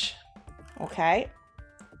damage. Okay.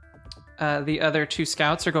 The other two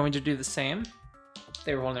scouts are going to do the same.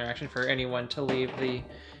 They were holding their action for anyone to leave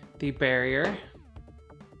the barrier.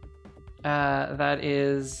 That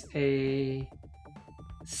is a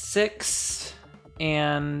 6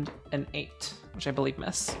 and an 8, which I believe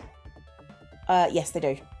miss. Yes, they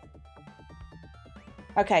do.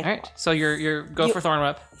 Okay. All right, so you're go for Thorn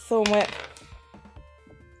Whip. Thorn Whip.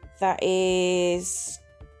 That is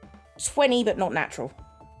 20, but not natural.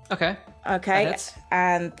 Okay. Okay. That hits.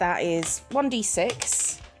 And that is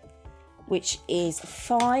 1d6, which is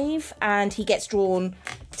 5, and he gets drawn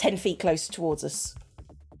 10 feet closer towards us.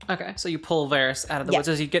 Okay, so you pull Varys out of the Yeah. woods.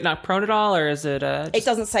 Does he get knocked prone at all, or is it? It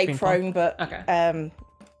doesn't say being prone, but Okay.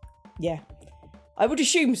 yeah, I would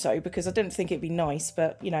assume so because I don't think it'd be nice,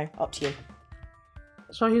 but up to you.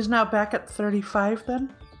 So he's now back at 35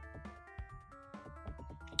 then?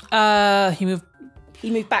 He moved.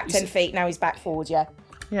 He moved back 10 feet. Now he's back forward. Yeah.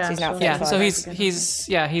 Yeah. So he's now Yeah, 35.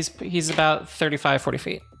 so he's about 35, 40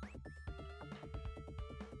 feet.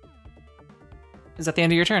 Is that the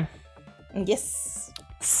end of your turn? Yes.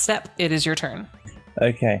 Step, it is your turn.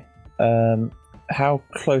 Okay. How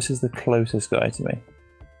close is the closest guy to me?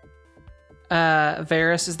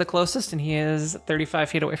 Varys is the closest, and he is 35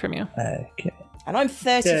 feet away from you. Okay. And I'm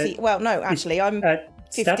 30 feet. Well, no, actually, I'm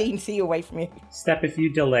 15 feet away from you. Step, if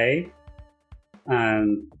you delay,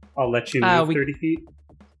 I'll let you move 30 feet.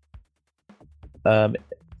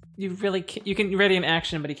 You can ready an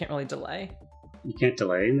action, but you can't really delay. You can't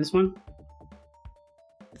delay in this one?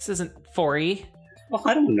 This isn't 4E. Well,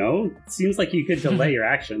 I don't know. It seems like you could delay your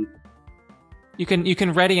action. You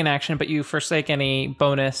can ready an action, but you forsake any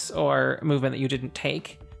bonus or movement that you didn't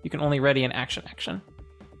take. You can only ready an action.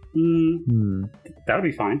 That would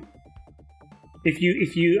be fine. If you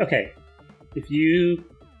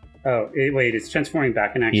wait, it's transforming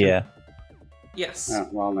back in action. Yeah. Yes. Oh,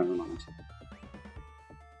 well, never mind.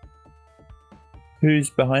 Who's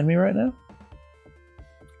behind me right now?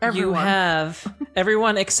 Everyone. You have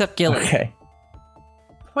everyone except Gilly. Okay.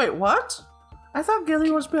 Wait, what? I thought Gilly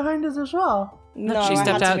was behind us as well. No, she I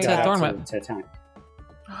stepped had out to to move Thorn back. Whip. To attack.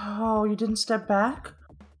 Oh, you didn't step back?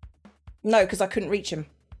 No, because I couldn't reach him.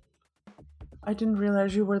 I didn't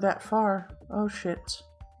realize you were that far. Oh, shit.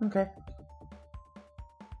 Okay.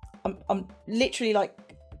 I'm literally like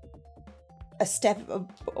a step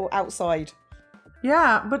outside.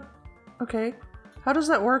 Yeah, but... Okay. How does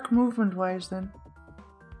that work movement-wise, then?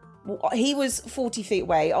 Well, he was 40 feet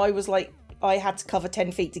away. I was like, I had to cover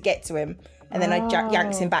 10 feet to get to him, and then I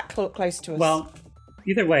yanked him back close to us. Well,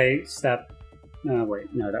 either way, Step. No,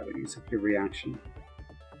 wait, no, that would use up your reaction.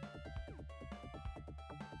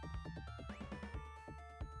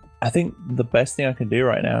 I think the best thing I can do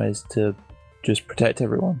right now is to just protect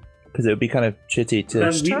everyone, because it would be kind of shitty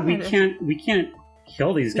to. We can't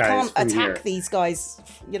kill these we guys can't from attack here. these guys.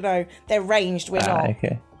 They're ranged. We're not.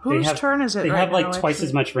 Okay. Whose turn is it They right have like now, twice actually?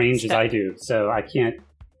 as much range as I do, so I can't.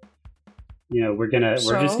 We're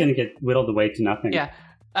just gonna get whittled away to nothing. Yeah.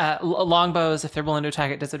 Longbows, if they're willing to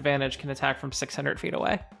attack at disadvantage, can attack from 600 feet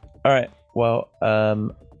away. All right. Well,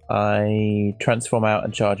 I transform out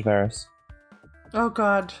and charge Varys. Oh,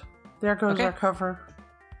 God. There goes Okay. our cover.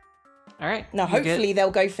 All right. Now, hopefully, they'll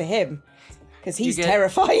go for him. Because he's get-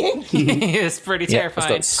 terrifying. He is pretty Yeah,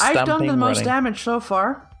 terrifying. it's got I've done the stamping most running. damage so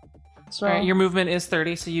far. So All right, your movement is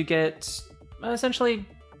 30, so you get essentially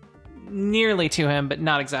nearly to him, but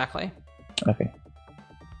not exactly. Okay.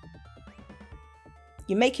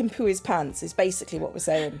 You make him poo his pants, is basically what we're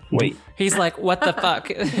saying. Wait, He's like, what the fuck?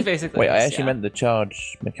 Basically. wait. I is, actually yeah. meant the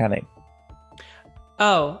charge mechanic.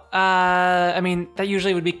 Oh, I mean, that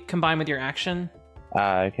usually would be combined with your action.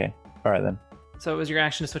 Okay. All right then. So it was your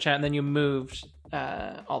action to switch out, and then you moved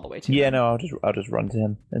all the way to Yeah, him. no, I'll just run to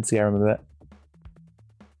him and see how him a bit.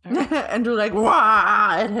 and do like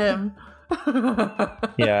wah at him. Yeah.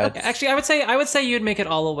 Yeah, actually, I would say you'd make it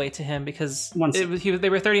all the way to him because Once- they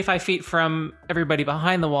were 35 feet from everybody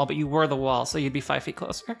behind the wall, but you were the wall, so you'd be 5 feet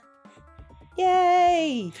closer.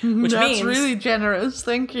 Yay! Which That's means- really generous.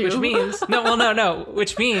 Thank you. Which means no.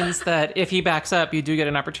 Which means that if he backs up, you do get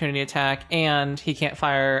an opportunity attack, and he can't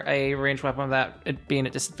fire a ranged weapon without it being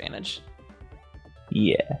at disadvantage.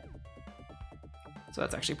 Yeah. So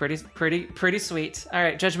that's actually pretty sweet. All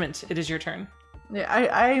right, Judgment, it is your turn. Yeah,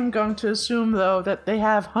 I am going to assume though that they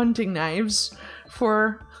have hunting knives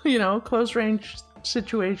for close range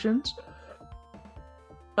situations.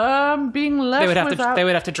 Being left They would have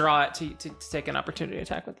without. to draw it to take an opportunity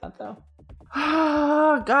attack with that though.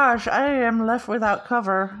 Oh gosh, I am left without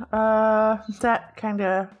cover. That kind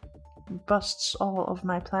of busts all of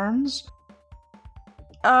my plans.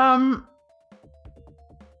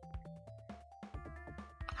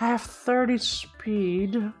 I have 30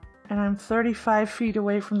 speed, and I'm 35 feet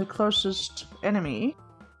away from the closest enemy.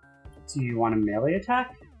 Do you want a melee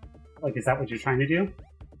attack? Like, is that what you're trying to do?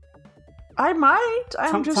 I might.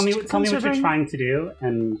 I'm just tell me what you're considering. trying to do,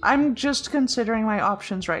 and I'm just considering my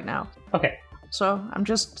options right now. okay. So I'm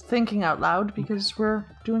just thinking out loud because we're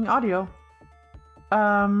doing audio.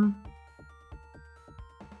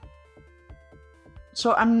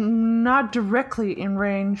 So I'm not directly in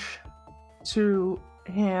range to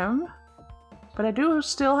him, but I do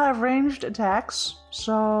still have ranged attacks,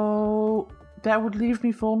 so that would leave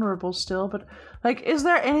me vulnerable still. But, like, is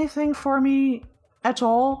there anything for me at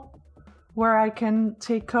all where I can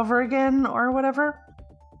take cover again or whatever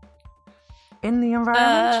in the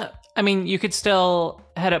environment? I mean, you could still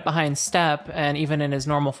head up behind Step, and even in his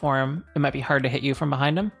normal form, it might be hard to hit you from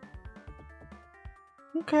behind him,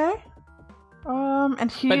 Okay. And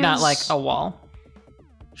he but is... not like a wall,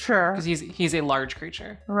 Sure. because he's a large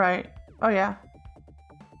creature. Right. Oh, yeah.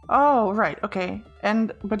 Oh, right. Okay.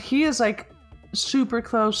 But he is, like, super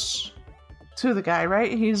close to the guy,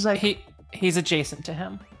 right? He's, like... He's adjacent to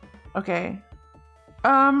him. Okay.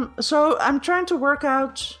 So I'm trying to work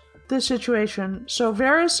out this situation. So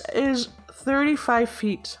Varys is 35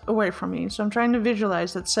 feet away from me. So I'm trying to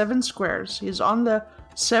visualize that 7 squares. He's on the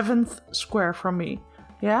 7th square from me.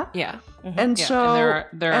 Yeah? Yeah. And Yeah, so... and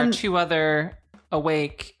there are and- 2 other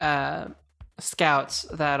awake scouts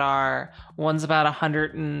that are, one's about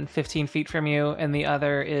 115 feet from you, and the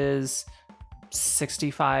other is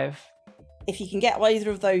 65. If you can get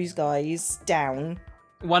either of those guys down,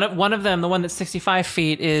 One of them, the one that's 65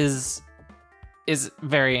 feet, is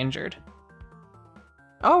very injured.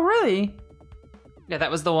 Oh, really? Yeah,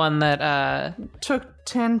 that was the one that Took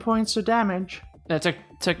 10 points of damage. they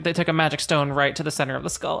took a magic stone right to the center of the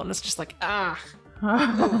skull, and it's just like ah.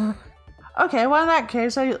 Okay, well in that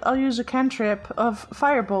case, I'll use a cantrip of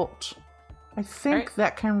Firebolt. I think Alright.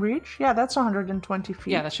 that can reach. Yeah, that's 120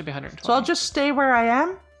 feet. Yeah, that should be 120. So I'll just stay where I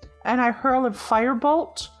am, and I hurl a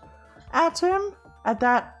Firebolt at him, at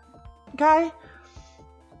that guy.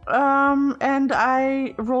 And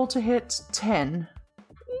I roll to hit 10.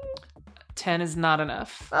 10 is not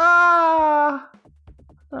enough. Ah,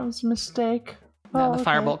 that was a mistake. Then Oh, the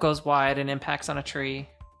okay. firebolt goes wide and impacts on a tree.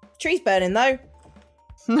 tree's burning though.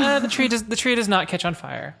 The tree does not catch on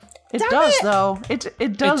fire. It Damn does it! though. It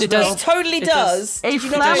does It though. does. It totally It does. does. A Did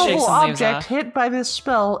you not shake flammable some leaves object off. hit by this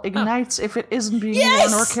spell ignites if it isn't being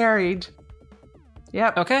Yes! worn or carried.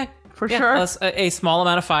 Yep, Okay. for Yeah, sure. a small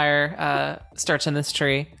amount of fire starts in this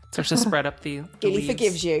tree, starts to spread up the Gilly leaves.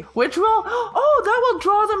 forgives you. Which will... Oh, that will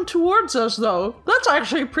draw them towards us, though. That's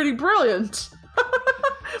actually pretty brilliant.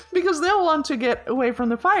 Because they'll want to get away from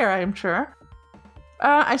the fire, I am sure.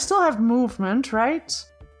 I still have movement, right?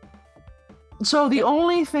 So the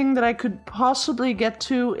only thing that I could possibly get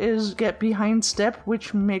to is get behind Step,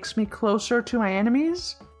 which makes me closer to my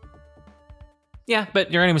enemies. Yeah,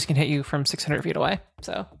 but your enemies can hit you from 600 feet away,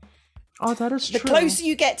 so... Oh, that is The true. closer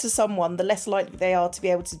you get to someone, the less likely they are to be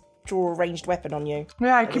able to draw a ranged weapon on you.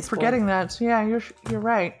 Yeah, I at keep this forgetting that. Yeah, you're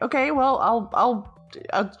right. Okay, well,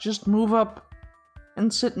 I'll just move up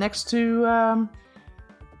and sit next to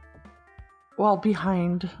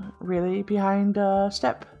behind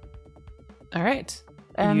Step. All right.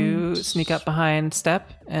 And You sneak up behind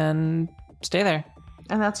Step and stay there.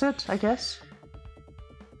 And that's it, I guess.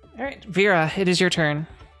 All right, Vera, it is your turn.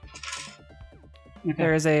 Okay.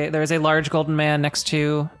 There is a large golden man next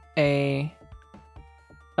to a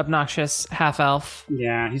obnoxious half elf.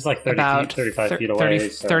 Yeah, he's like 30 About feet, 35 feet 30 away.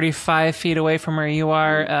 so- 35 feet away from where you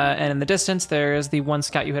are, and in the distance there's the one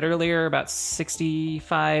scout you hit earlier, about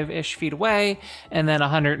 65-ish feet away, and then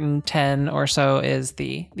 110 or so is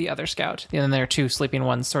the other scout, and then there are two sleeping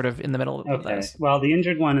ones sort of in the middle of Okay. those. Well, the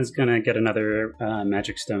injured one is going to get another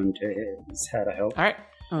magic stone to his head, I hope. All right,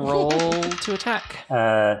 roll to attack.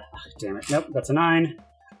 Damn it. Nope, that's a 9.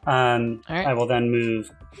 right. I will then move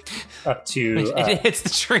up to... It hits the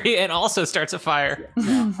tree and also starts a fire.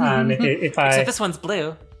 if Except this one's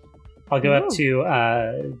blue. I'll go up to,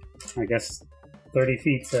 I guess, 30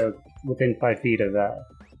 feet, so within 5 feet of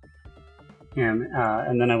him.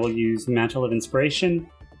 And then I will use Mantle of Inspiration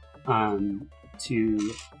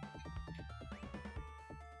to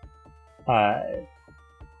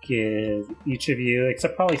give each of you,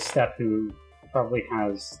 except probably Steph, who probably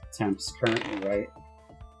has temps currently, right?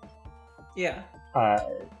 Yeah.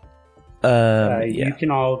 Yeah. You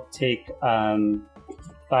can all take 5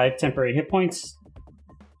 temporary hit points.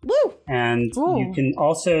 Woo! And Ooh. you can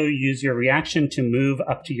also use your reaction to move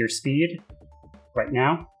up to your speed right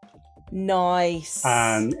now. Nice.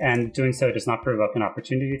 And doing so does not provoke an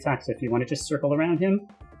opportunity attack. So if you want to just circle around him,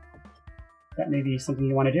 that may be something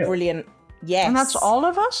you want to do. Brilliant. Yes. And that's all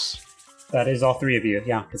of us? That is all 3 of you,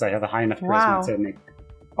 yeah, because I have a high enough charisma Wow. to make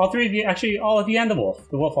all 3 of you. Actually, all of you and the wolf.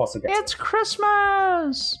 The wolf also gets It's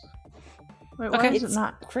Christmas! Wait, why Okay. is It's it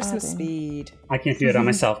not Christmas adding? speed. it. I can't do it on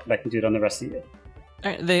myself, but I can do it on the rest of you.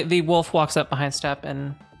 All right, the wolf walks up behind Step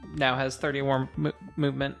and now has 30 warm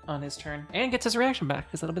movement on his turn and gets his reaction back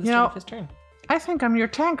because that'll be the You start know- of his turn. I think I'm your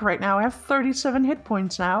tank right now. I have 37 hit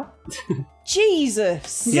points now.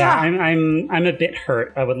 Jesus. Yeah, Yeah. I'm a bit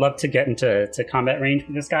hurt. I would love to get into combat range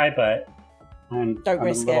with this guy, but I'm a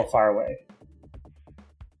risk little it. far away.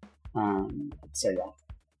 So yeah.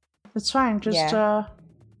 It's fine. Just, Yeah.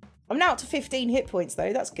 I'm now up to 15 hit points,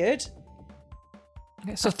 though. That's good.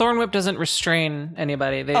 Okay, so Thorn Whip doesn't restrain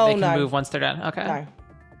anybody. They Oh, can no. move once they're done. Okay. No.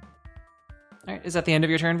 All right, is that the end of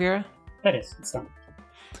your turn, Vera? That is, it's done.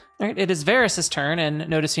 All right, it is Varys' turn, and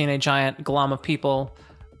noticing a giant glom of people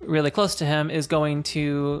really close to him is going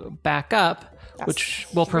to back up, That's which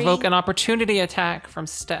will provoke 3. an opportunity attack from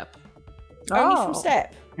Step. Only Oh. from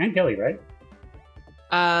Step. And Gilly, right?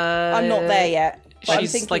 I'm not there yet. But I'm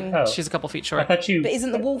She's thinking, Oh. she's a couple feet I short. thought you but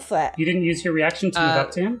isn't the wolf there? you didn't use your reaction to move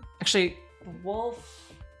up to him? Actually, the wolf.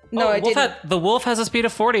 No, I wolf didn't. the wolf has a speed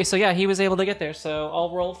of 40, so yeah, he was able to get there. So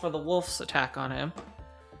I'll roll for the wolf's attack on him.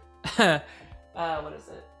 What is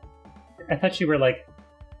it? I thought you were like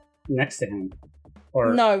next to him.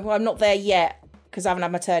 Or No, I'm not there yet because I haven't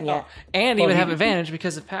had my turn yet. Oh, and he Well, would you- have advantage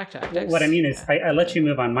because of pack tactics. what I mean is I let you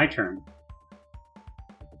move on my turn.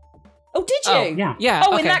 Oh, did you? Oh, Yeah. Yeah.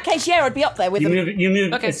 Oh, okay. in that case, yeah, I'd be up there with You him.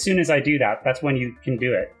 move Okay. as soon as I do that. That's when you can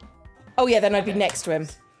do it. Oh, yeah, then I'd be next to him.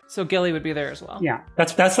 So Gilly would be there as well. Yeah.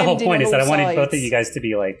 That's the whole Hemmed in point on is that I all wanted both of sides. you guys to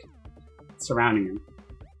be like surrounding him.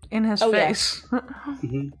 In his Oh, yeah. face.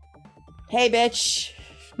 hmm Hey, bitch.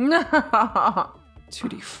 No.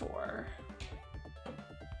 2d4.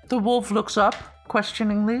 The wolf looks up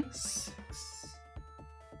questioningly. 6.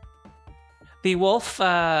 The wolf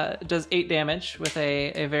does 8 damage with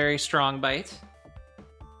a very strong bite.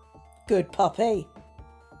 Good puppy.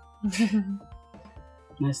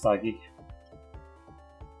 Nice doggy.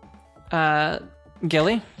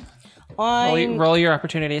 Gilly, roll your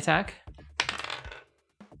opportunity attack.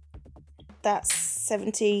 That's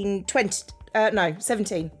 17, 20. No,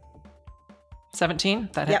 17. 17,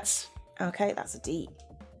 that Yep. hits. Okay, that's a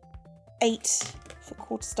D8 for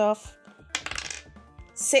quarterstaff.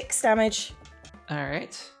 6 damage. All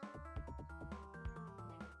right.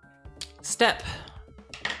 Step,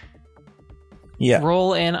 Yeah.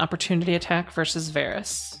 roll an opportunity attack versus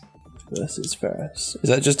Varys. Versus Ferris. Is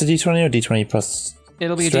that just a d20 or d20 plus?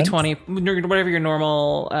 It'll be strength? a d20, whatever your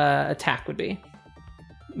normal attack would be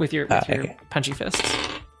with your Okay. punchy fists.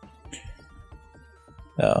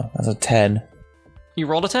 Oh, that's a 10. You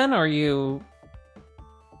rolled a 10, or you?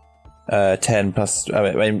 10 plus.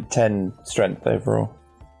 I mean, 10 strength overall.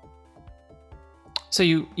 So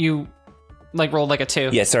you like rolled like a 2.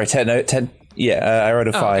 Yeah, sorry, 10. No, 10. Yeah, I rolled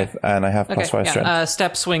a Oh, 5, okay. and I have Okay. plus 5 Yeah. strength.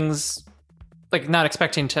 Step swings, like not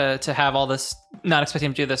expecting to have all this, not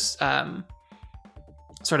expecting to do this.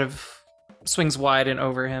 Sort of swings wide and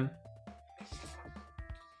over him.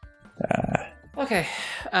 Okay.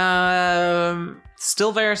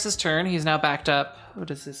 Still Varys' turn. He's now backed up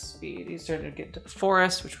what is his speed? He's starting to get into the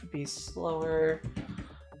forest, which would be slower.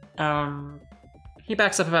 He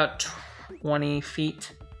backs up about 20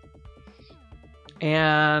 feet.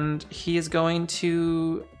 And he is going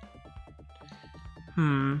to...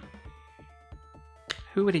 Who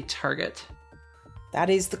would he target? That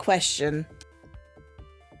is the question.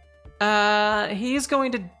 He's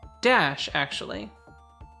going to dash, actually.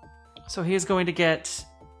 So he is going to get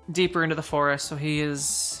deeper into the forest. So he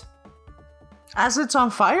is... As it's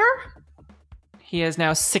on fire? He is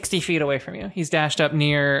now 60 feet away from you. He's dashed up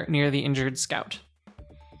near the injured scout.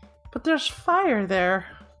 But there's fire there.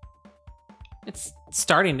 It's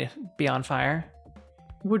starting to be on fire.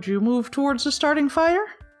 Would you move towards the starting fire?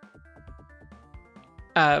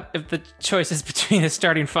 If the choice is between a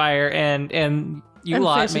starting fire and you and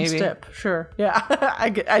lot, facing maybe. Step, sure. Yeah,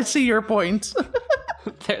 I see your point.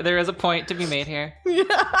 There is a point to be made here.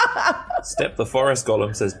 Step the forest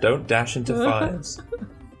golem says, "Don't dash into fires."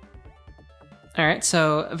 All right,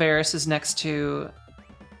 so Varys is next to.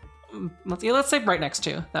 Let's say right next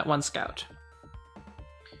to that one scout.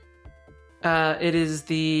 It is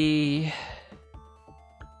the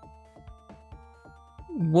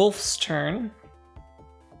wolf's turn.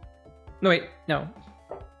 No, wait, no.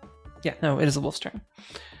 Yeah, no, it is the wolf's turn.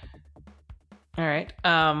 All right.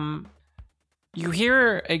 You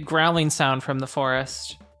hear a growling sound from the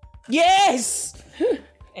forest. Yes!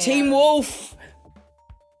 Team Wolf!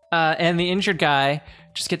 And the injured guy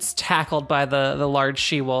just gets tackled by the large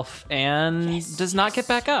she-wolf and does not get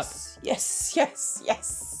back up. Yes.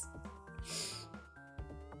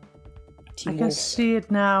 Team I can Wolf. see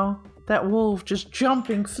it now. That wolf just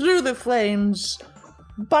jumping through the flames,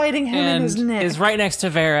 biting him in And his neck. is right next to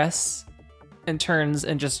Varys and turns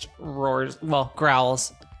and just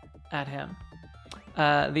growls at him.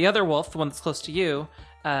 The other wolf, the one that's close to you,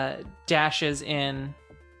 dashes in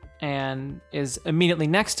and is immediately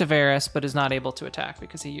next to Varys, but is not able to attack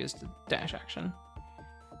because he used the dash action.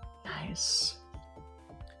 Nice.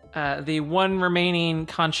 The one remaining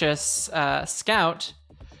conscious scout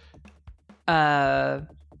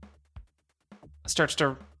starts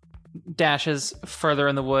to dashes further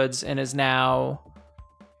in the woods and is now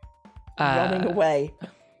Running away.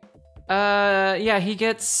 Yeah, he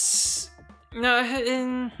gets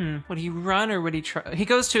would he run or would he try? He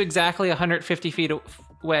goes to exactly 150 feet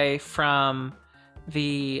away from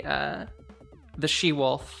the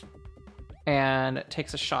she-wolf and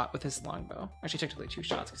takes a shot with his longbow. Actually, technically 2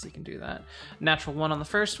 shots because he can do that. Natural 1 on the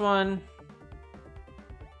first one.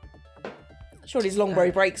 Surely his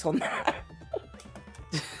longbow breaks on that.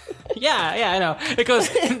 Yeah, I know. It goes.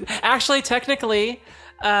 Actually, technically,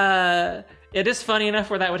 it is funny enough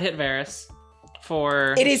where that would hit Varys.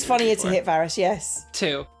 It is funnier to hit Varys, yes.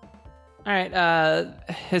 2. All right.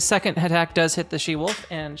 His second attack does hit the she-wolf,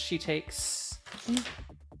 and she takes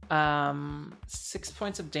 6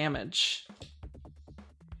 points of damage.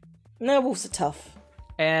 No, wolves are tough.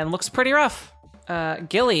 And looks pretty rough.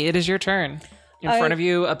 Gilly, it is your turn. In front of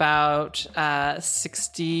you, about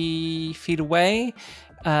 60 feet away,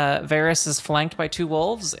 Varys is flanked by 2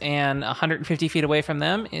 wolves, and 150 feet away from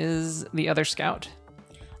them is the other scout.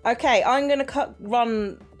 Okay, I'm going to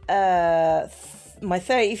run my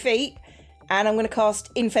 30 feet, and I'm going to cast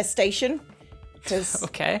Infestation. Because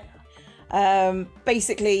Okay.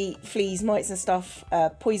 basically, fleas, mites and stuff,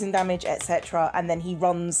 poison damage, etc. And then he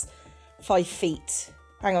runs 5 feet.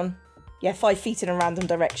 Hang on. Yeah, 5 feet in a random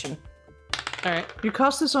direction. All right. You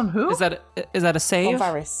cast this on who? Is that a save?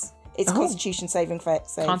 On Varys. It's Constitution saving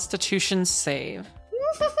save. Constitution save.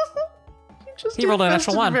 Just He rolled a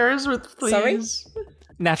natural infested 1. Varys with fleas. Sorry?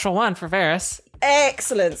 Natural 1 for Varys.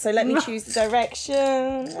 Excellent. So let me choose the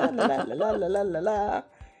direction. La, la, la, la, la, la, la.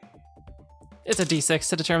 It's a d6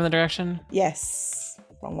 to determine the direction. Yes.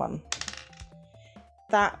 Wrong one.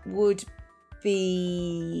 That would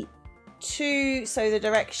be 2. So the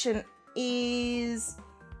direction is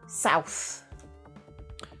south.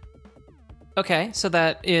 Okay, so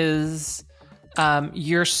that is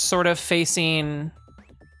you're sort of facing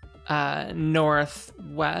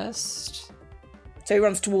northwest. So he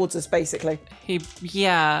runs towards us, basically. Does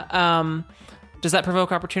that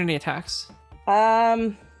provoke opportunity attacks?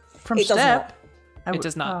 From It does Step. not. It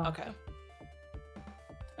does not. Oh,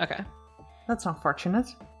 Okay. That's unfortunate.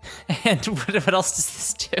 And what else does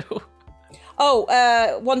this do?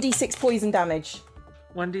 1d6 poison damage.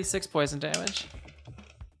 1d6 poison damage.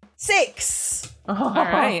 6! All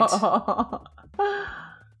right.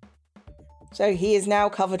 So he is now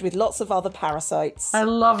covered with lots of other parasites. I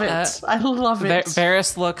love it. I love it.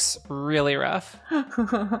 Varys looks really rough.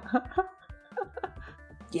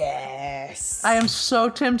 Yes. I am so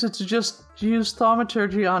tempted to just use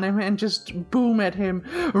thaumaturgy on him and just boom at him.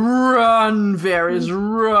 Run, Varys,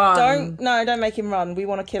 run! Don't make him run. We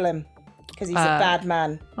want to kill him. Because he's a bad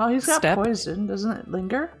man. Oh, he's got Step. poison. Doesn't it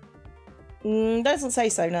linger? Doesn't say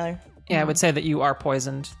so, no. Yeah, I would say that you are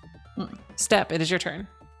poisoned. Step, it is your turn.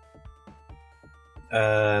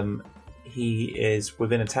 He is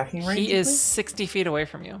within attacking range. He is 60 feet away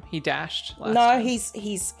from you. He dashed last No, time.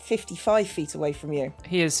 he's 55 feet away from you.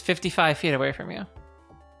 He is 55 feet away from you.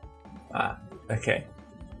 Okay.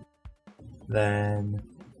 Then,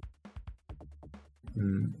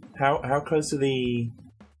 how close to the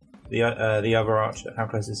other archer? How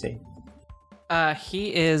close is he?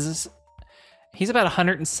 He's about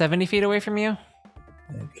 170 feet away from you.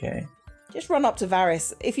 Okay. Just run up to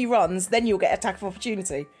Varys. If he runs, then you'll get attack of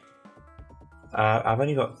opportunity. I've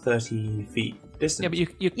only got 30 feet distance. Yeah, but you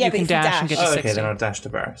but can if you dash and get to Oh, 60. okay, then I'll dash to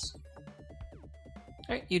Varys. All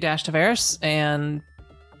right, you dash to Varys, and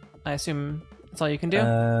I assume that's all you can do.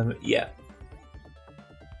 Yeah.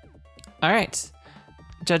 All right,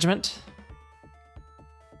 Judgment.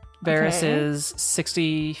 Varys Okay. is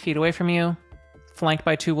 60 feet away from you, flanked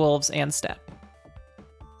by 2 wolves and Step.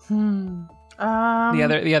 The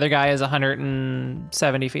The other guy is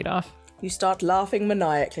 170 feet off. You start laughing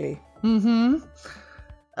maniacally.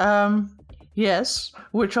 Yes,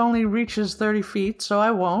 which only reaches 30 feet, so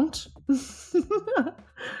I won't.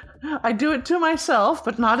 I do it to myself,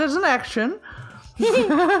 but not as an action.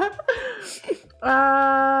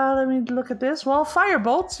 Let me look at this. Well,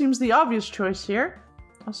 Firebolt seems the obvious choice here.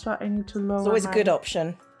 Also, I need to lower It's always a my- good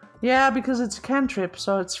option. Yeah, because it's a cantrip,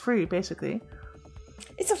 so it's free, basically.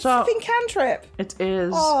 It's a So- flipping cantrip. It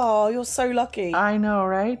is. Oh, you're so lucky. I know,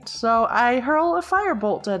 right? So I hurl a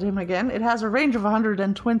firebolt at him again. It has a range of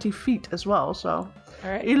 120 feet as well, so All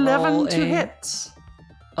right, 11 roll to a- hit.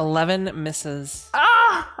 11 misses.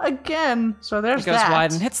 Again. So there's It goes that.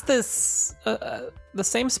 wide and hits this the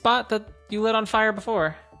same spot that you lit on fire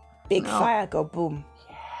before. Big fire, go boom.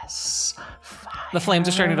 Yes. The flames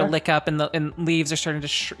are starting to lick up, and the leaves are starting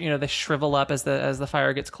to they shrivel up as the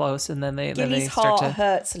fire gets close, and then they Gilly's start heart to.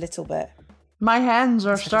 hurts a little bit. My hands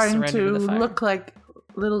are starting surrender to to the fire. look like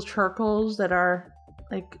little charcoals that are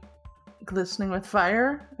like glistening with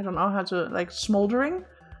fire. I don't know how to smoldering.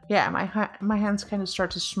 Yeah, my hands kind of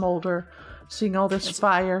start to smolder, seeing all this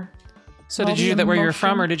fire. So all did you the do that where you're emotion.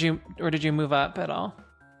 from, or did you move up at all?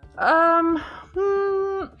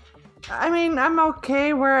 I mean, I'm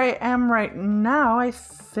okay where I am right now, I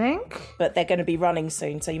think. But they're going to be running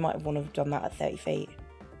soon, so you might want to have done that at 30 feet.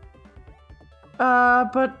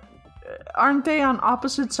 But aren't they on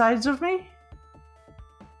opposite sides of me?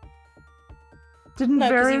 Didn't No,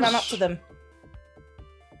 because Varys... he ran up to them.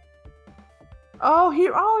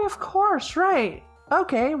 Oh, of course, right.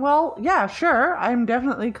 Okay, well, yeah, sure. I'm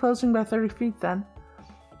definitely closing by 30 feet then.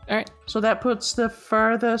 All right. So that puts the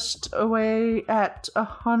furthest away at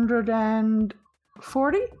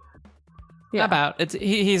 140? Yeah. About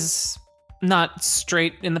he's not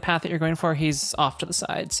straight in the path that you're going for. He's off to the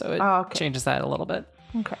side, so it Okay. changes that a little bit.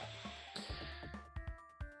 Okay.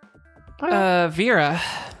 Vera,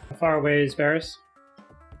 How far away is Varys?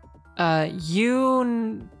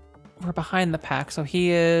 you were behind the pack, so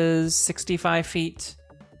he is 65 feet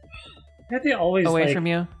I think always away from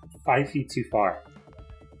you. 5 feet too far.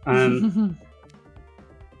 And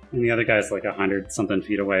the other guy's like 100 something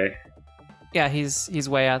feet away. Yeah, he's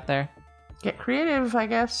way out there. Get creative, I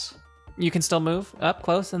guess. You can still move up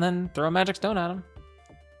close and then throw a magic stone at him,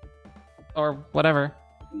 or whatever.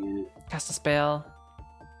 Yeah. Cast a spell.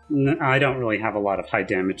 I don't really have a lot of high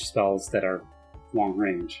damage spells that are long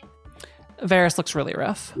range. Varys looks really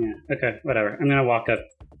rough. Yeah, okay, whatever. I'm gonna walk up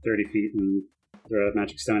 30 feet and throw a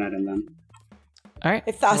magic stone at him then. All right.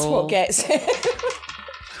 If that's roll, what gets it.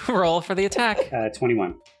 roll for the attack.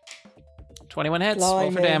 21. 21 hits.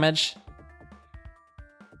 Roll for Blimey. damage.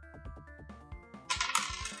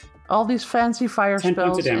 All these fancy fire 10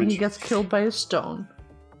 points of spells, and he damage. gets killed by a stone.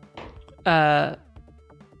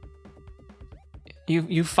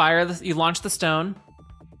 You fire the, you launch the stone,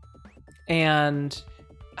 and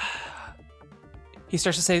he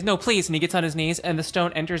starts to say, "No, please!" And he gets on his knees, and the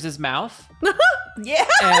stone enters his mouth, Yeah.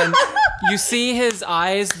 and you see his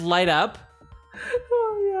eyes light up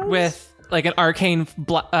Oh, with like an arcane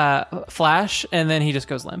flash, and then he just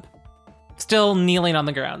goes limp. Still kneeling on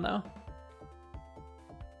the ground, though.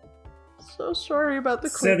 So sorry about the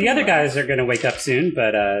So the other guys are gonna wake up soon,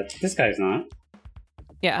 but this guy's not.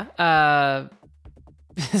 Yeah.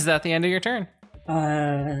 Is that the end of your turn?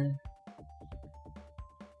 No.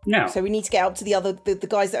 So we need to get up to the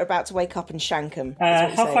guys that are about to wake up and shank them.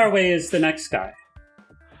 How far away is the next guy?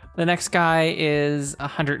 The next guy is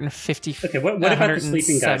 150 feet. Okay, what about the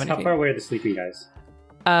sleeping guys? How far away are the sleeping guys?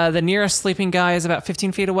 The nearest sleeping guy is about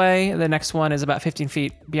 15 feet away. The next one is about 15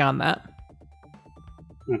 feet beyond that.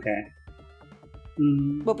 Okay.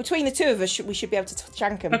 Well, between the two of us, we should be able to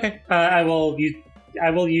shank him. Okay. I will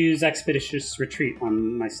use Expeditious Retreat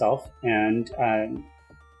on myself and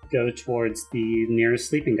go towards the nearest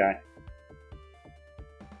sleeping guy.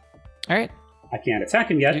 All right. I can't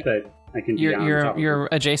attack him yet, but I can. You're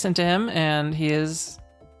adjacent to him, and he's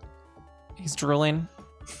drooling.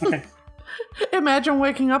 Okay. Imagine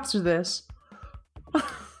waking up to this.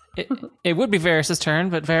 It would be Varys' turn,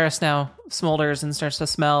 but Varys now smolders and starts to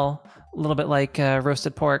smell a little bit like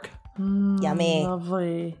roasted pork. Yummy.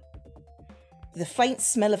 Lovely. The faint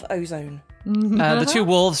smell of ozone. The two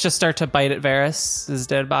wolves just start to bite at Varys'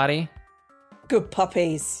 dead body. Good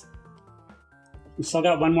puppies. We still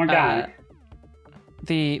got one more guy.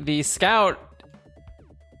 The scout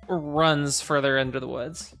runs further into the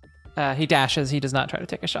woods. He dashes. He does not try to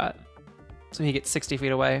take a shot. So he gets 60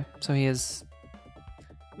 feet away. So he is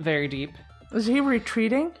very deep. Is he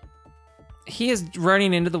retreating? He is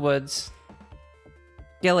running into the woods.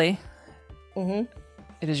 Gilly, Mm-hmm.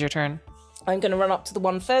 it is your turn. I'm going to run up to the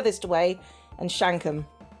one furthest away and shank him.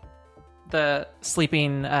 The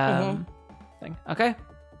sleeping thing. Okay.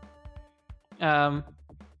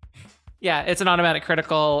 Yeah, it's an automatic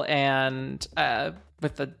critical, and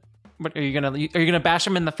with the what are you gonna bash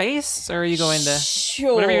him in the face, or are you going to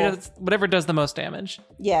Sure. whatever does the most damage?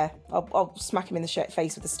 Yeah, I'll smack him in the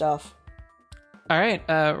face with the staff. All right,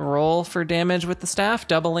 roll for damage with the staff,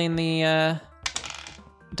 doubling the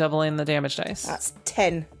damage dice. That's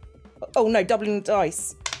 10. Oh no, doubling the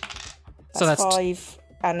dice. So that's 5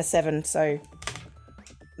 and a 7. So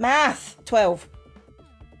math 12.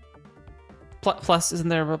 Plus, isn't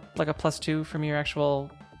there like a +2 from your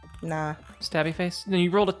actual Nah. stabby face? No,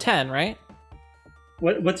 you rolled a 10, right?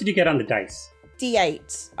 What did you get on the dice?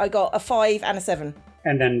 D8. I got a 5 and a 7.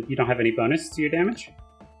 And then you don't have any bonus to your damage?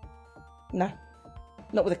 No,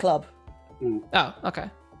 not with a club. Oh, okay.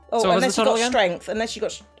 Oh, So what was unless the you total got again? strength. Unless you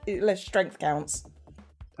got less strength counts.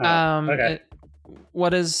 Okay.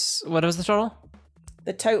 What was the total?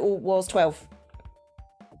 The total was 12.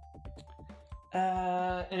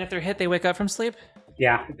 And if they're hit, they wake up from sleep.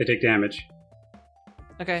 Yeah, if they take damage.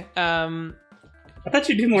 Okay. I thought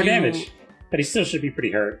you'd do more damage, but he still should be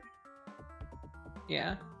pretty hurt.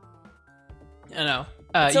 Yeah. I know.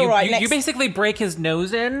 It's all right, you next- basically break his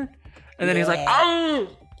nose in, and then he's like, Yeah.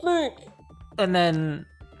 "Oh!" And then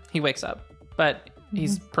he wakes up, but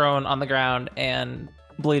he's prone on the ground and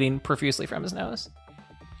bleeding profusely from his nose.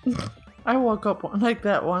 I woke up like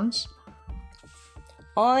that once.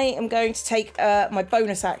 I am going to take my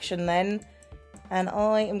bonus action then, and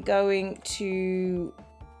I am going to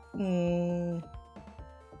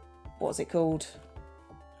what's it called?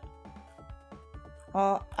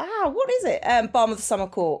 What is it? Balm of the Summer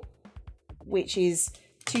Court, which is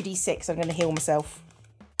 2d6. I'm going to heal myself,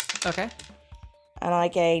 Okay. and I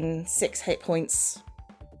gain 6 hit points.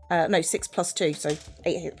 No, 6 plus 2, so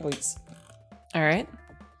 8 hit points, All right.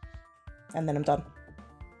 and then I'm done.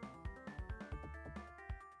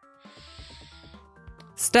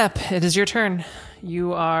 Step, it is your turn.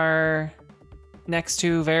 You are next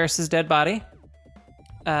to Varys' dead body.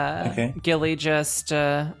 Okay. Gilly just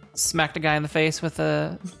smacked a guy in the face with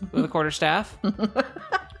a quarterstaff.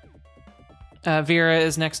 Vera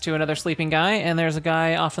is next to another sleeping guy, and there's a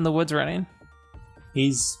guy off in the woods running.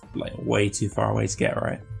 He's like way too far away to get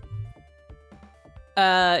right.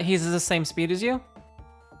 He's the same speed as you.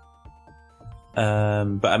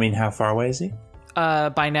 But I mean, how far away is he?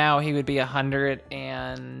 By now he would be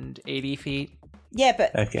 180 feet. Yeah,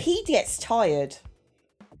 but Okay. he gets tired.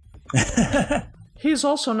 He's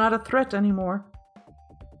also not a threat anymore.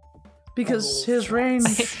 Because his range...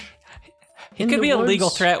 He in could the be a legal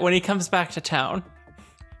woods- threat when he comes back to town.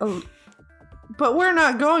 Oh, but we're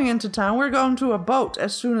not going into town. We're going to a boat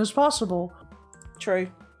as soon as possible. True.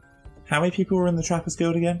 How many people were in the Trappers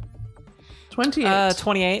Guild again? 28.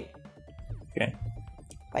 28. Okay.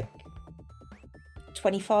 Like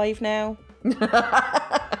 25 now.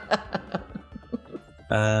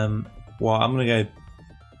 Well, I'm gonna go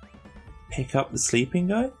pick up the sleeping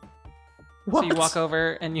guy. What? So you walk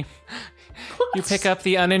over and you pick up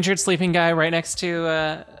the uninjured sleeping guy right next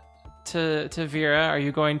to Vera. Are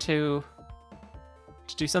you going to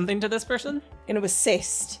do something to this person? Going to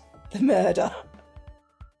assist the murder.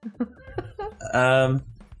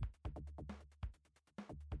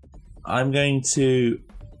 I'm going to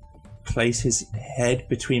place his head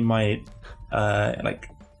between my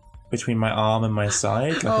between my arm and my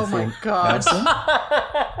side, like Oh a full my God. person,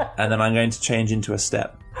 and then I'm going to change into a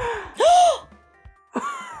step.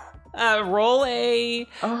 Roll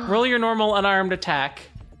your normal unarmed attack.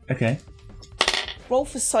 Okay. Roll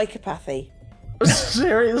for psychopathy.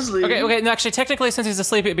 Seriously. Okay. No, actually, technically, since he's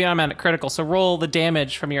asleep, it'd be automatic critical. So roll the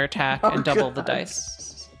damage from your attack and double the God.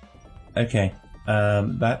 dice. Okay.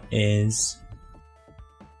 That is.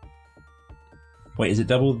 Wait, is it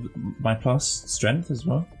double my plus strength as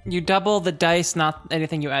well? You double the dice, not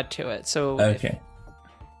anything you add to it. So Okay.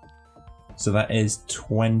 So that is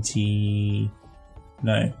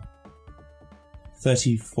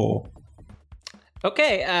 34.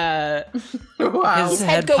 Okay. Wow. His head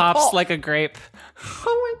head go pops pop. like a grape.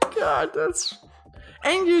 Oh my god, that's...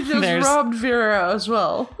 And you just There's- robbed Vera as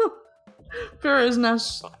well. Vera is now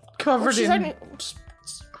covered she's in only-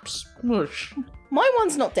 smush. My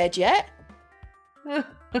one's not dead yet.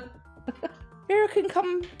 Vera can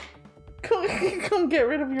come Come get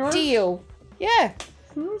rid of yours. deal. Yeah.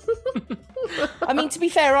 I mean, to be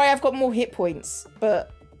fair, I have got more hit points,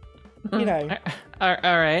 but you know. All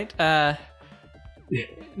right.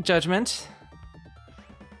 Judgment.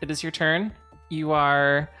 It is your turn. You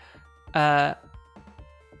are. How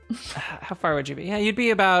far would you be? Yeah, you'd be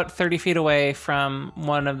about 30 feet away from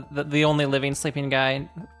one of the only living sleeping guy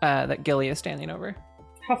that Gilly is standing over.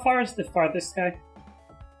 How far is the farthest guy?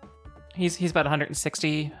 He's about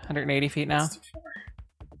 160, 180 feet now.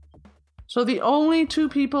 So the only two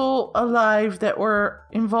people alive that were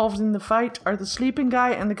involved in the fight are the sleeping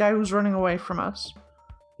guy and the guy who's running away from us.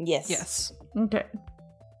 Yes. Yes. Okay.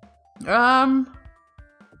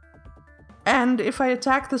 And if I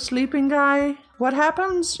attack the sleeping guy, what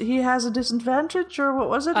happens? He has a disadvantage, or what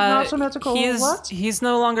was it? An automatical what? He's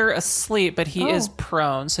no longer asleep, but he is Oh.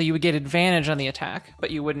 prone, so you would get advantage on the attack, but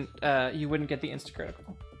you wouldn't get the insta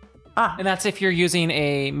critical. Ah. And that's if you're using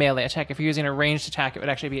a melee attack. If you're using a ranged attack, it would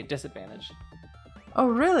actually be at disadvantage. Oh,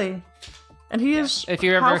 really? And he is If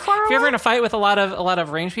you're how ever far if you're ever away? in a fight with a lot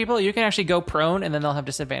of ranged people, you can actually go prone, and then they'll have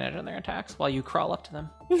disadvantage on their attacks while you crawl up to them.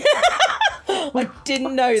 I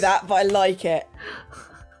didn't know that, but I like it.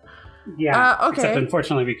 Yeah. Okay. Except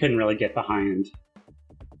unfortunately, we couldn't really get behind.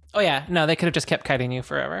 Oh yeah, no, they could have just kept kiting you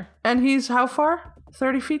forever. And he's how far?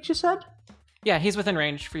 30 feet, you said? Yeah, he's within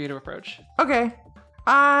range for you to approach. Okay.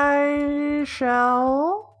 I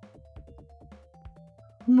shall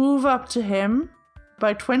move up to him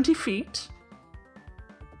by 20 feet.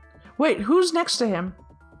 Wait, who's next to him?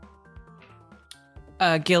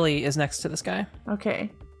 Gilly is next to this guy.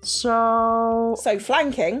 Okay. So, So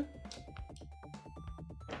flanking.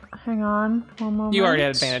 hang on one moment. You already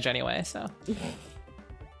had advantage anyway, so.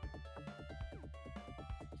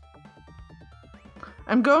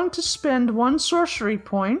 I'm going to spend one sorcery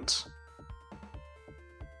point.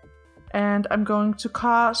 And I'm going to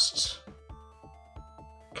cast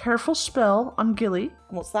Careful Spell on Gilly.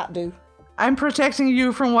 What's that do? I'm protecting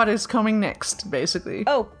you from what is coming next, basically.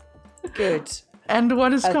 Oh, good. And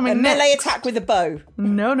what is A coming melee next? attack with a bow.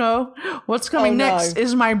 No. What's coming Oh, no. next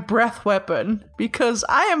is my breath weapon, because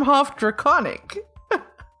I am half draconic.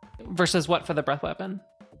 Versus what for the breath weapon?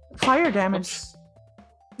 Fire damage.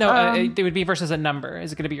 No, it would be versus a number.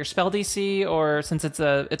 Is it going to be your spell DC, or since it's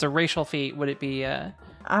a racial feat, would it be?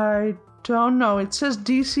 I don't know. It says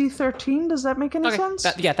DC 13. Does that make any Okay, sense?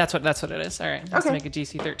 that's what it is. All right, let's Okay. make a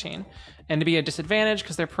DC 13, and to be a disadvantage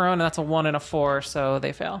because they're prone, and that's a 1 and a 4, so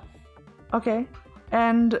they fail. Okay.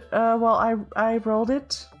 And I rolled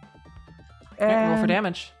it. Okay, roll for And,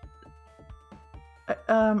 damage.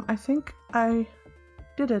 I think I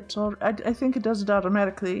did it. So I think it does it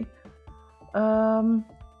automatically.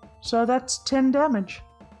 So that's 10 damage.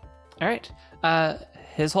 All right,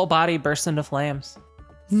 his whole body bursts into flames.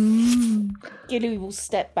 Gilly will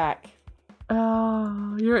step back.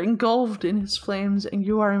 You're engulfed in his flames, and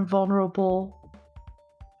you are invulnerable.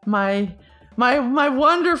 My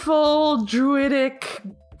wonderful druidic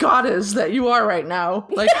goddess that you are right now.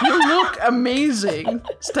 Like, you look amazing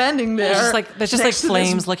standing there. There's just like next to this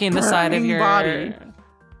flames licking the side of burning your body.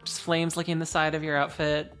 just flames licking the side of your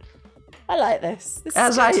outfit. I like this. This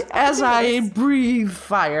is As good. I breathe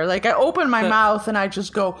fire, like I open my mouth and I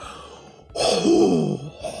just go.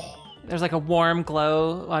 There's like a warm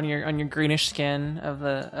glow on your greenish skin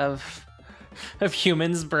of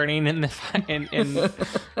humans burning in the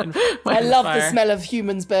I love the fire. smell of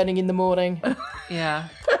humans burning in the morning. Yeah.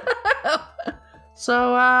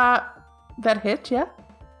 So that hit, yeah.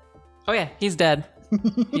 Oh yeah, he's dead.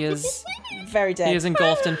 He is Very dead. he is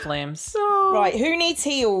engulfed in flames. Right, who needs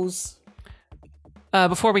heals?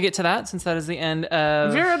 Before we get to that, since that is the end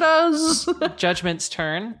of Vera does. Judgment's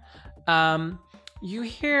turn, you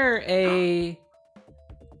hear a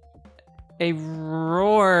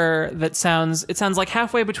roar that sounds like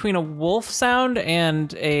halfway between a wolf sound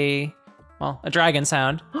and a a dragon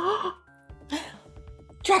sound.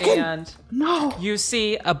 Dragon! And No. you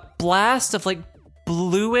see a blast of like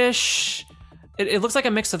bluish. It looks like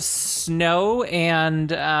a mix of snow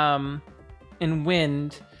and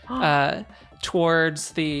wind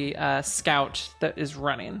towards the scout that is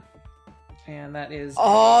running, and that is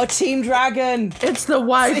Oh, Team Dragon! It's the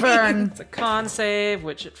wyvern. it's a con save,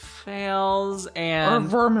 which it fails, Or and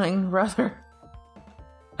vermling, rather.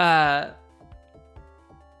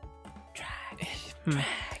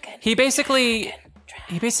 he basically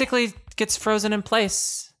gets frozen in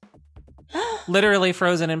place, literally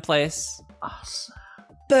frozen in place. Awesome.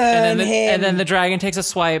 Burn him! And then the dragon takes a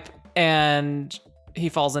swipe, and he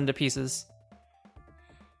falls into pieces.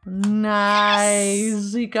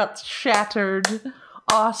 Nice. He got shattered.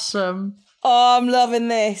 Awesome. Oh, I'm loving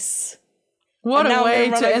this. What And a now way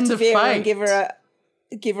I'm gonna to run over end the Vera fight. and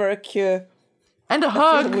give her a cure And a for the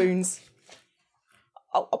hug. wounds.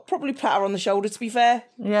 I'll probably pat her on the shoulder, to be fair,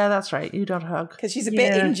 Yeah, that's right. You don't hug. because she's a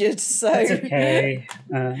bit Yeah, injured. So It's okay.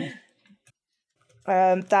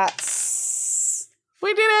 that's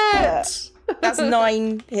We did it!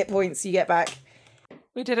 9 hit points you get back.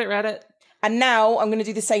 We did it, Reddit. And now I'm going to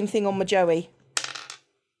do the same thing on my Joey.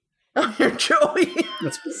 Oh, you're Joey.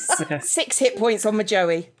 Okay. 6 hit points on my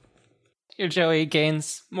Joey. Your Joey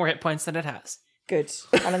gains more hit points than it has. Good.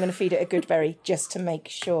 And I'm going to feed it a good berry just to make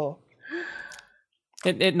sure.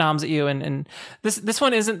 It noms at you, and this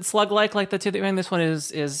one isn't slug-like like the two that you're in. This one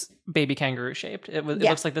is baby kangaroo shaped. It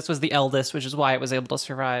looks like this was the eldest, which is why it was able to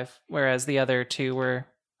survive, whereas the other two were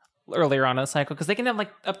earlier on in the cycle, because they can have like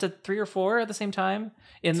up to 3 or 4 at the same time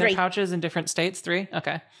in 3. their pouches in different states. 3?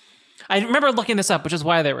 Okay. I remember looking this up, which is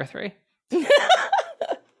why there were 3.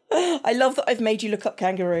 I love that I've made you look up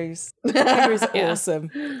kangaroos. Kangaroos are awesome.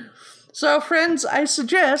 So, friends, I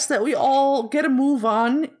suggest that we all get a move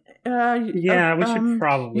on. Yeah, we should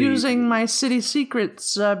probably using my City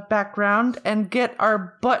Secrets background and get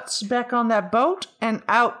our butts back on that boat and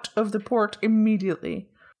out of the port immediately.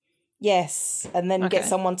 Yes. And then Okay. get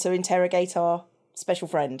someone to interrogate our special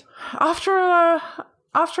friend. After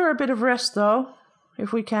a bit of rest, though,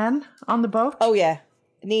 if we can, on the boat. Oh, yeah.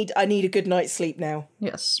 I need a good night's sleep now.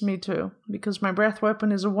 Yes, me too, because my breath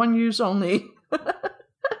weapon is a 1 use only.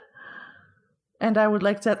 And I would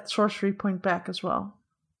like that sorcery point back as well.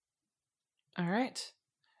 All right.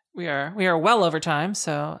 We are well over time,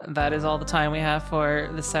 so that is all the time we have for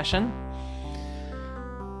this session.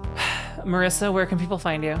 Marissa, where can people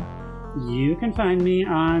find you? You can find me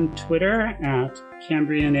on Twitter at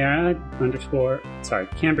Cambrian _era.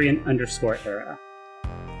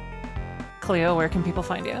 Cleo, where can people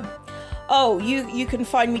find you? Oh, you can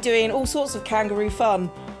find me doing all sorts of kangaroo fun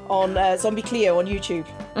on Zombie Cleo on YouTube.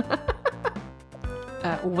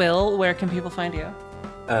 Will, where can people find you?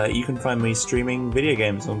 You can find me streaming video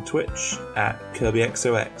games on Twitch at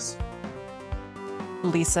KirbyXOX.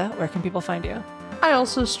 Lisa, where can people find you? I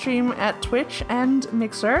also stream at Twitch and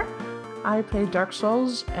Mixer. I play Dark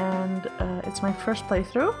Souls, and it's my first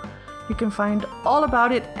playthrough. You can find all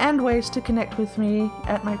about it and ways to connect with me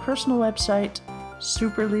at my personal website,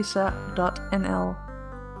 superlisa.nl.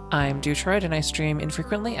 I'm Dutroid, and I stream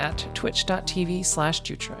infrequently at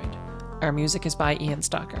twitch.tv/Dutroid. Our music is by Ian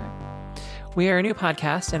Stalker. We are a new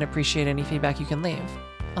podcast and appreciate any feedback you can leave.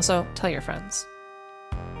 Also, tell your friends.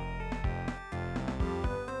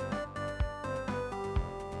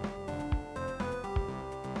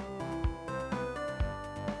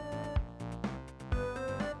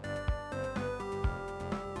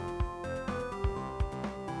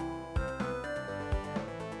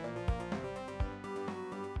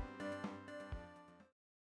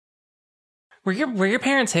 Were your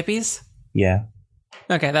parents hippies? Yeah.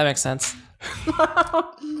 Okay, that makes sense.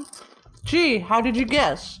 Gee, how did you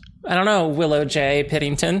guess? I don't know, Willow J.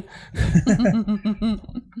 Piddington.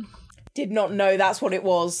 Did not know that's what it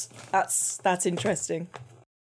was. That's interesting.